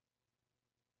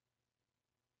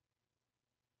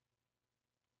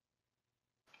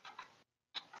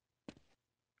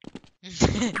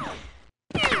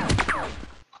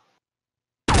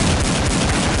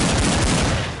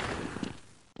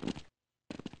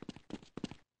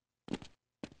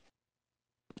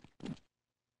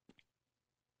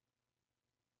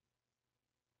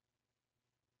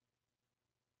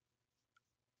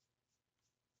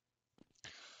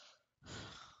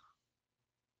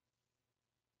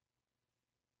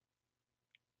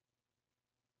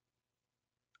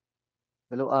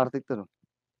 Hello, Arctic to, no?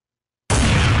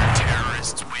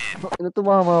 Ano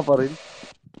tumama pa rin?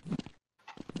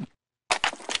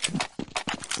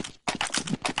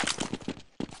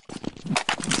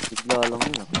 Bigla lang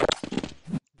yun, ah.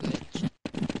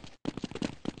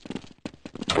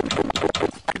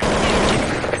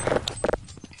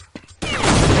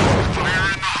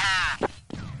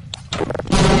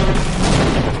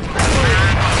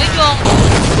 Good shot.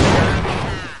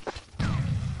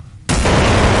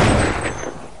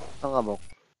 Saan ka, Bok?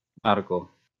 Arco.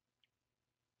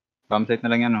 Bomb site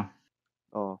na lang yan, oh.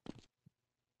 Oo.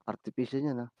 Artificial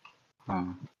yan, ah.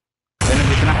 Ayun,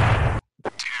 nandito na.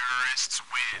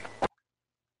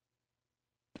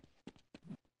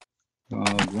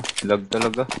 Lag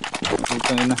talaga.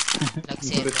 Putang ina. Lag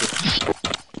server.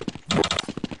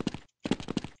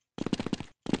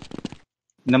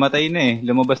 Namatay na eh.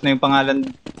 Lumabas na yung pangalan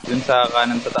dun sa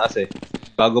kanan sa taas eh.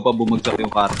 Bago pa bumagsak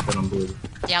yung character ng bull.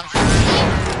 Yang.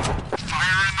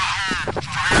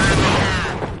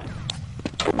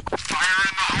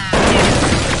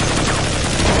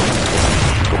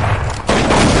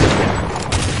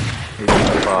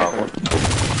 Hindi pa ako.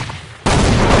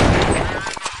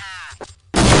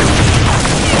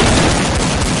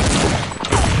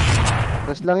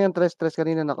 Tres lang yan, tres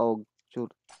kanina nakaog.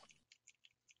 Sure.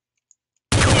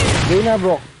 Gay na,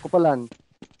 Bok. Kupalan.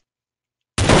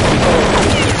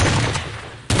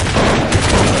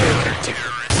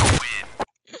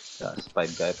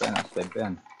 Spied guy pa yan. Spied pa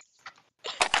yan.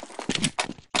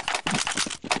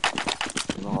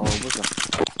 Makaubos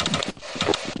ah.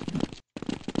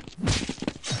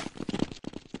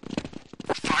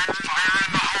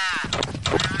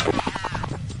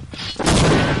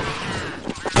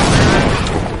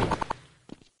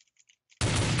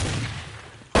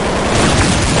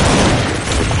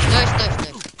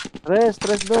 Doors.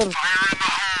 Tres door.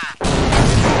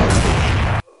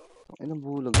 Ay, nang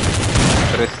bulag.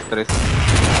 Tres.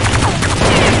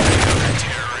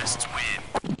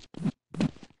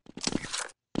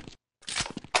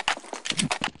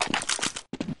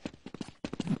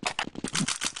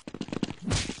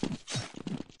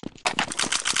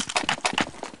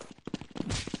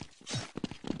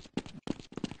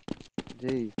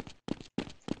 Jay.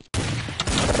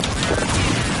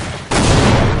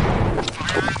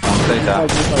 Bombsite ah.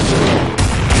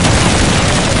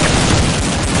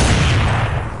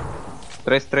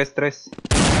 Tres.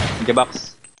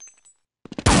 Jabox.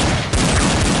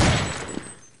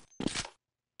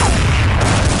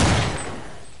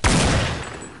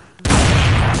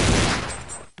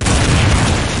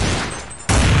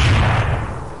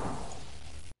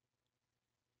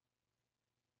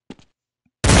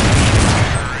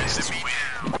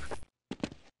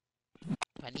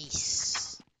 Panis.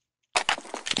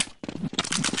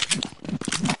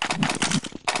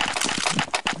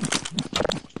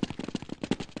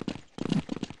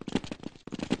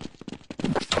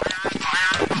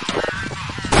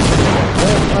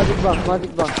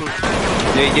 Magic box.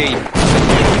 JJ.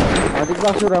 Magic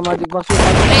box, sure.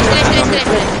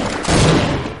 Tres.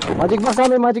 Magic box sa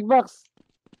amin, magic box.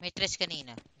 May tres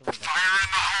kanina. Lumabas.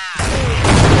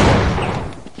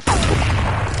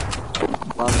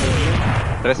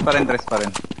 Tres pa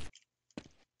rin.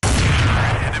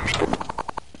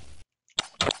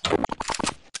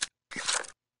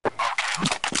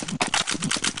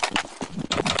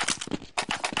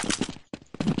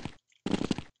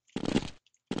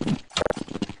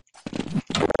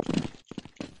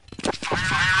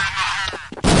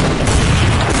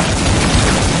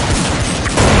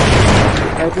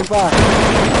 Typing pa.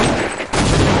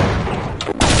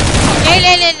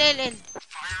 L.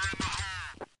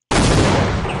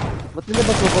 Ba't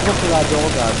nilabas mo? Pagod sulado ako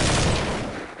gabi.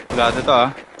 Wala to ah.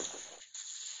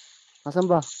 Nasaan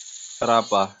ba? Tara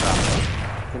pa.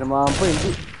 Tinamahan po,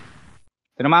 hindi.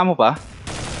 Tinamaan mo pa?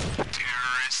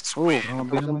 Oo,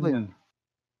 Grabe nasaan naman pa yun.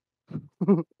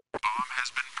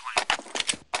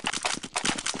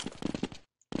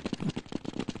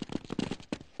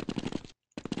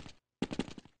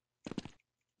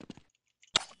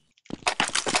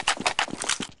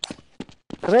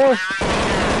 Tres!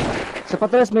 Sa pa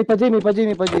tres, may pa G. Hindi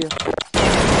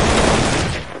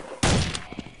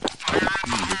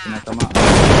tinatama.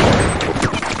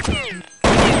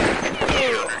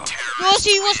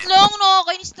 Siwas lang.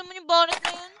 Nakakainis naman yung banat na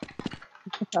yun.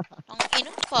 Ang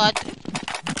inong padre.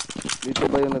 Dito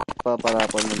ba yung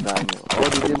nagpaparapan ng danyo? Oo,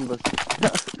 dito yun, boss.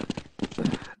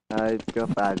 Ayos ka,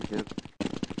 Padre.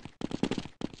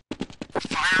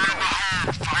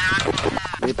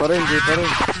 Di pa rin.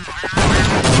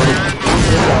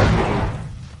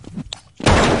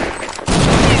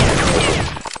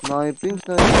 Sniping.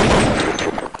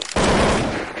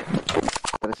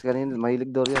 Tres kanina, mahilig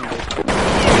door yan.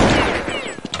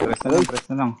 Tres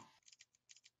na lang.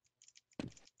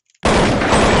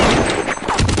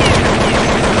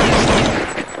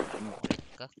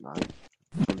 Kulit ka.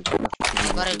 Kulit ka.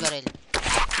 Baril.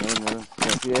 Meron.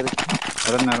 Si Eric,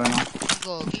 Meron ako.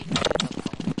 Gogi.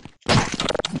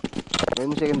 may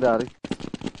mo secondary.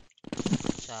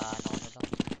 Sa ano ko na lang.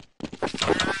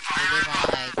 Pwede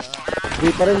mga idol. Di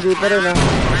pa rin ha.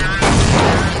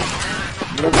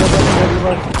 Bulag.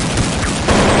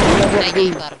 Ay,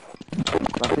 J-bar.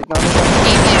 Plastic namin.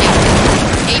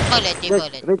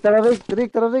 J-bullet. Tara,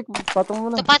 Rick. Patong mo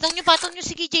na. Patong nyo.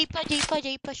 Sige, J-pa,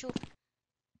 sure.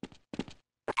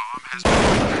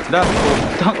 Da.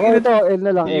 Oh, ito, L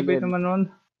na lang. Ibig naman nun.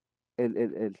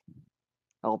 L.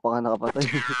 Ako pa nga nakapatay.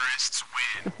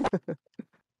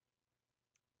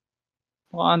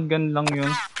 Handgun lang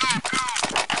yun.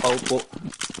 Paupo.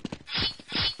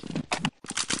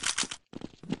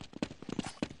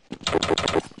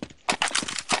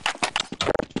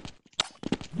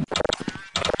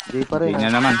 Di pa rin Hindi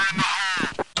ha. na naman.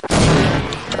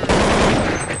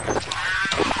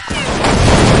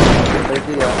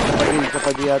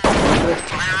 Kapag yata.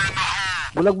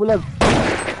 Bulag.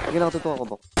 Sige na, katutuwa ko,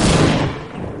 Bok.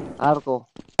 Arko.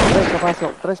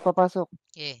 Tres papasok.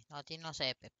 Nakatin ako sa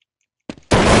FF.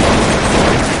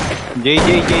 J,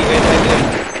 L.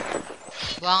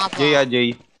 Buha nga po. J. J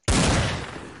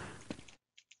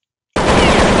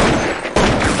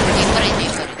pa rin.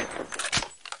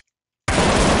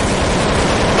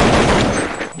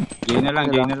 na lang,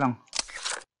 J na lang.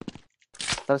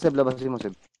 Tara, Seb, labasin mo,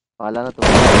 Seb. Pakala na to.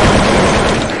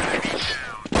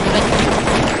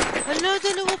 Hala,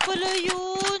 dalawa pala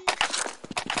yun.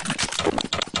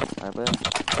 Ano pa yan?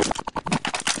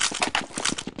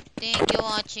 Thank you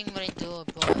watching mo rin to,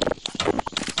 boys.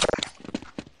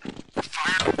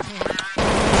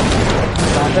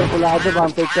 Thunder, pulado,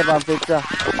 bomb fake siya, bomb fake siya.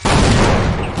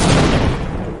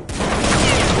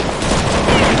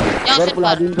 Door, Junction par.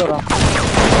 pulado yung door, ah.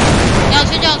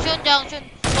 Junction.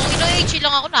 Kung ino-HE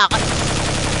lang ako, nakas.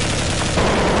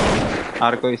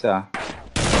 Arco isa.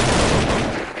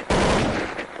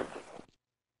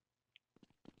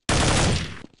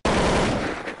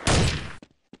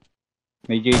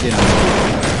 May J din ah.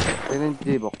 Yun yung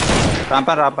J-box.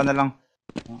 Rampa na lang.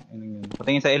 Oh, yun.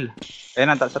 Patingin sa L. Ayun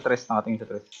na, sa tres. Nakatingin sa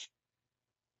tres.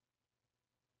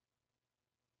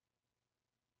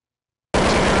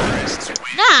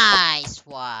 Nice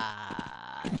one.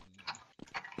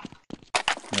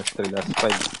 Last 3, last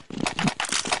 5.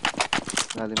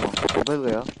 Nali mo. Mobile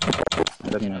kayo?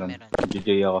 Meron.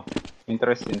 GJ ako.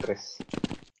 Interest.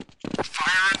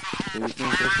 David yung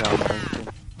interest ako.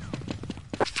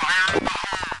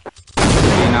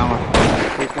 GJ na ako.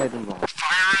 Smoke sniping ba?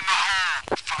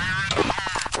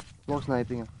 Smoke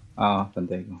sniping ah. Oo,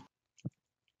 pantay ko.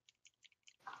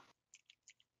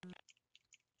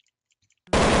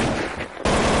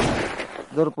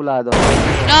 Door, pulado.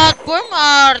 Platform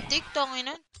Arctic,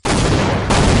 tangina.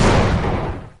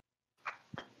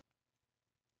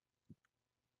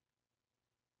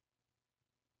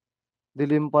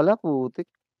 Dilim pala,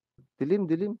 putik. Dilim.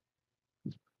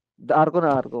 Arco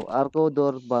na arco. Arco,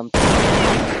 door, bomb.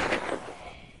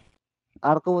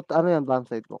 Arco, ano yan, bomb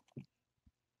site mo?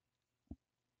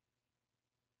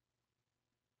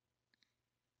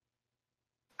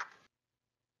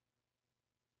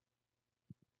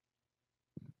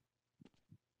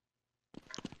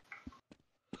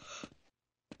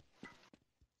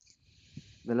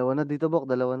 Dalawa na dito, Bok.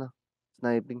 Dalawa na.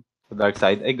 Sniping. Sa dark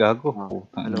side. Ay, gago. Ah,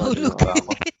 Putang ina. Nahulog. Gago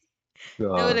ako.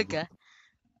 Nahulog ka?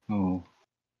 Oo.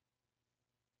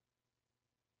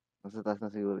 Nasa taas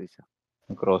na siguro isa.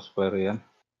 Crossfire yan.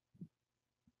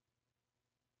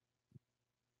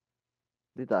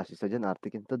 Di taas isa dyan,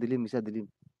 Arctic. Ito, dilim. Isa,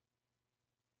 dilim.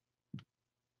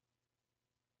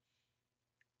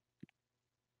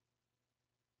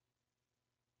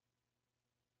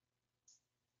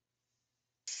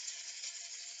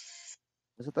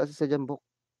 Nasa taas isa dyan, Bok.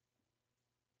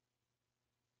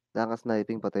 Saan ka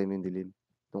sniping, patay mo yung dilim.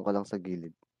 Doon ka lang sa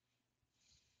gilid.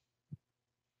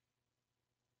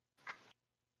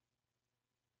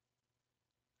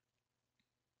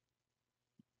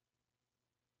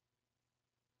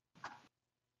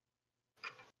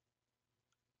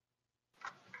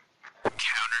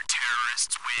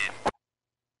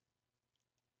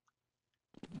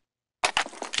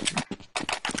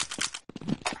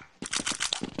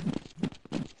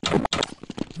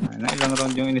 Ay, na ilang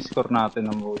round yung in-score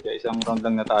natin ng Buja. Isang round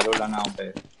lang natalo, wala na akong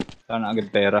pera. Wala na agad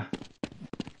pera.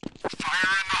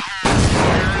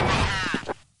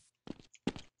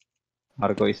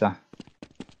 Marco isa.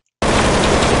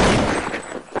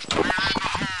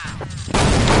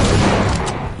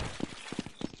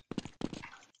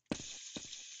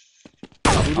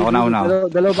 Ako na una.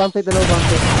 Dalawa bomb site.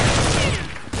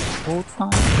 Putang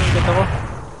ina, ako.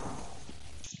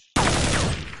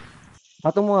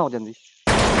 Patong mo nga ako dyan, Dish.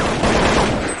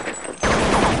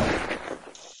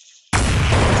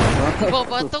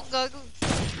 Babatok, gago.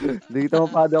 Dito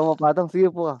ako mapatong. Sige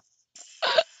po ah.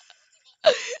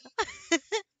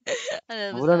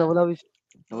 Nawala, Wish.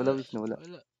 Nawala.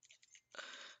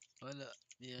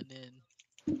 Yan.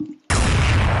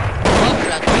 Oh,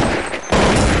 platform.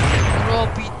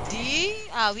 Robity.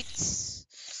 Awits.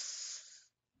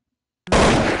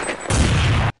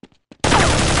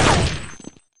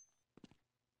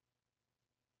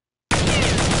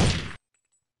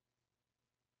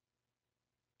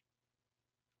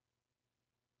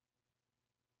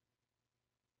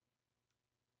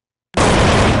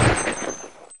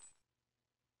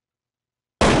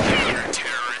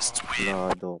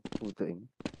 Lado. Puta ina.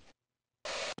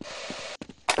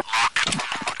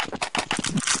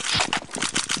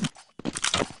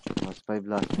 Last 5,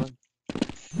 last 1.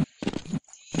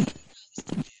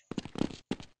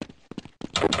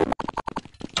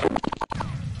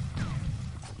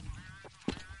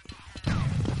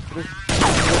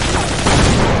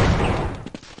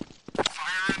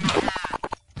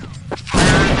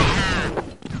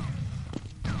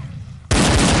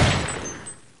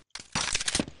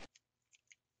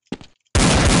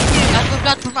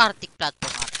 Platform Arctic.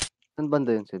 Saan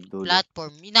banda yun, Seb? Dulo.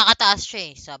 Platform. Nakataas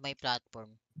siya eh, sa may platform.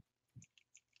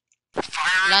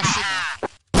 Last scene, ah.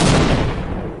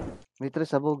 May tres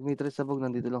sabog.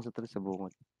 Nandito lang sa tres sabungan.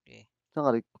 Okay. Saan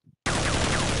ka, Rick?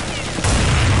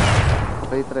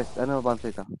 May tres. Ano, bomb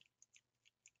site, ah?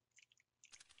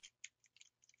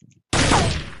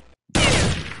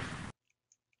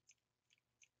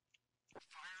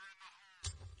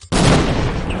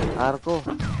 Arko.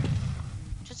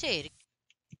 Saan si Eric?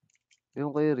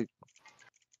 Yung kay Rick.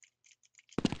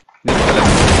 Dito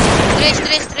pala.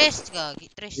 Tres. Gagi,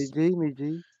 tres. May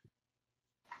J.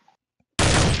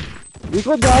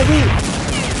 Likod, Gagi!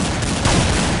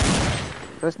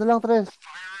 Tres na lang, tres.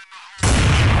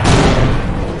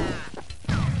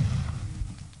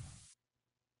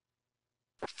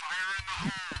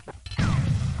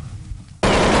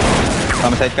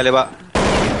 Tama side kaliwa.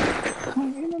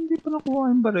 Ay, hindi pa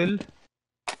nakuha yung baril.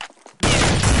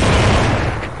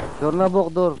 Door na, Bok,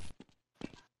 door.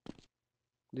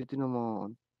 Dito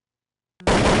naman.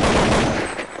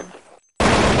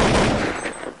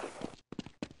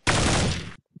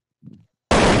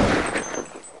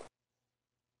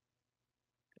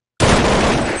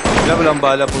 Walang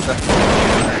bala puta.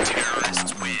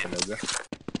 Talaga.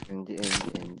 NG.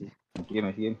 Sige,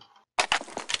 may sige.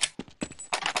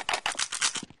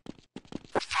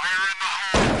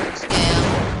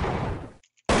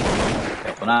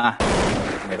 Kaya, Ito na.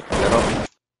 Meron pa laro.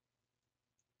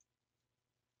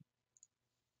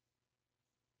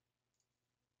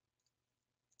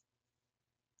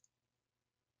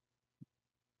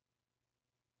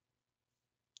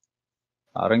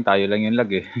 Parang tayo lang yung lag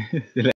eh.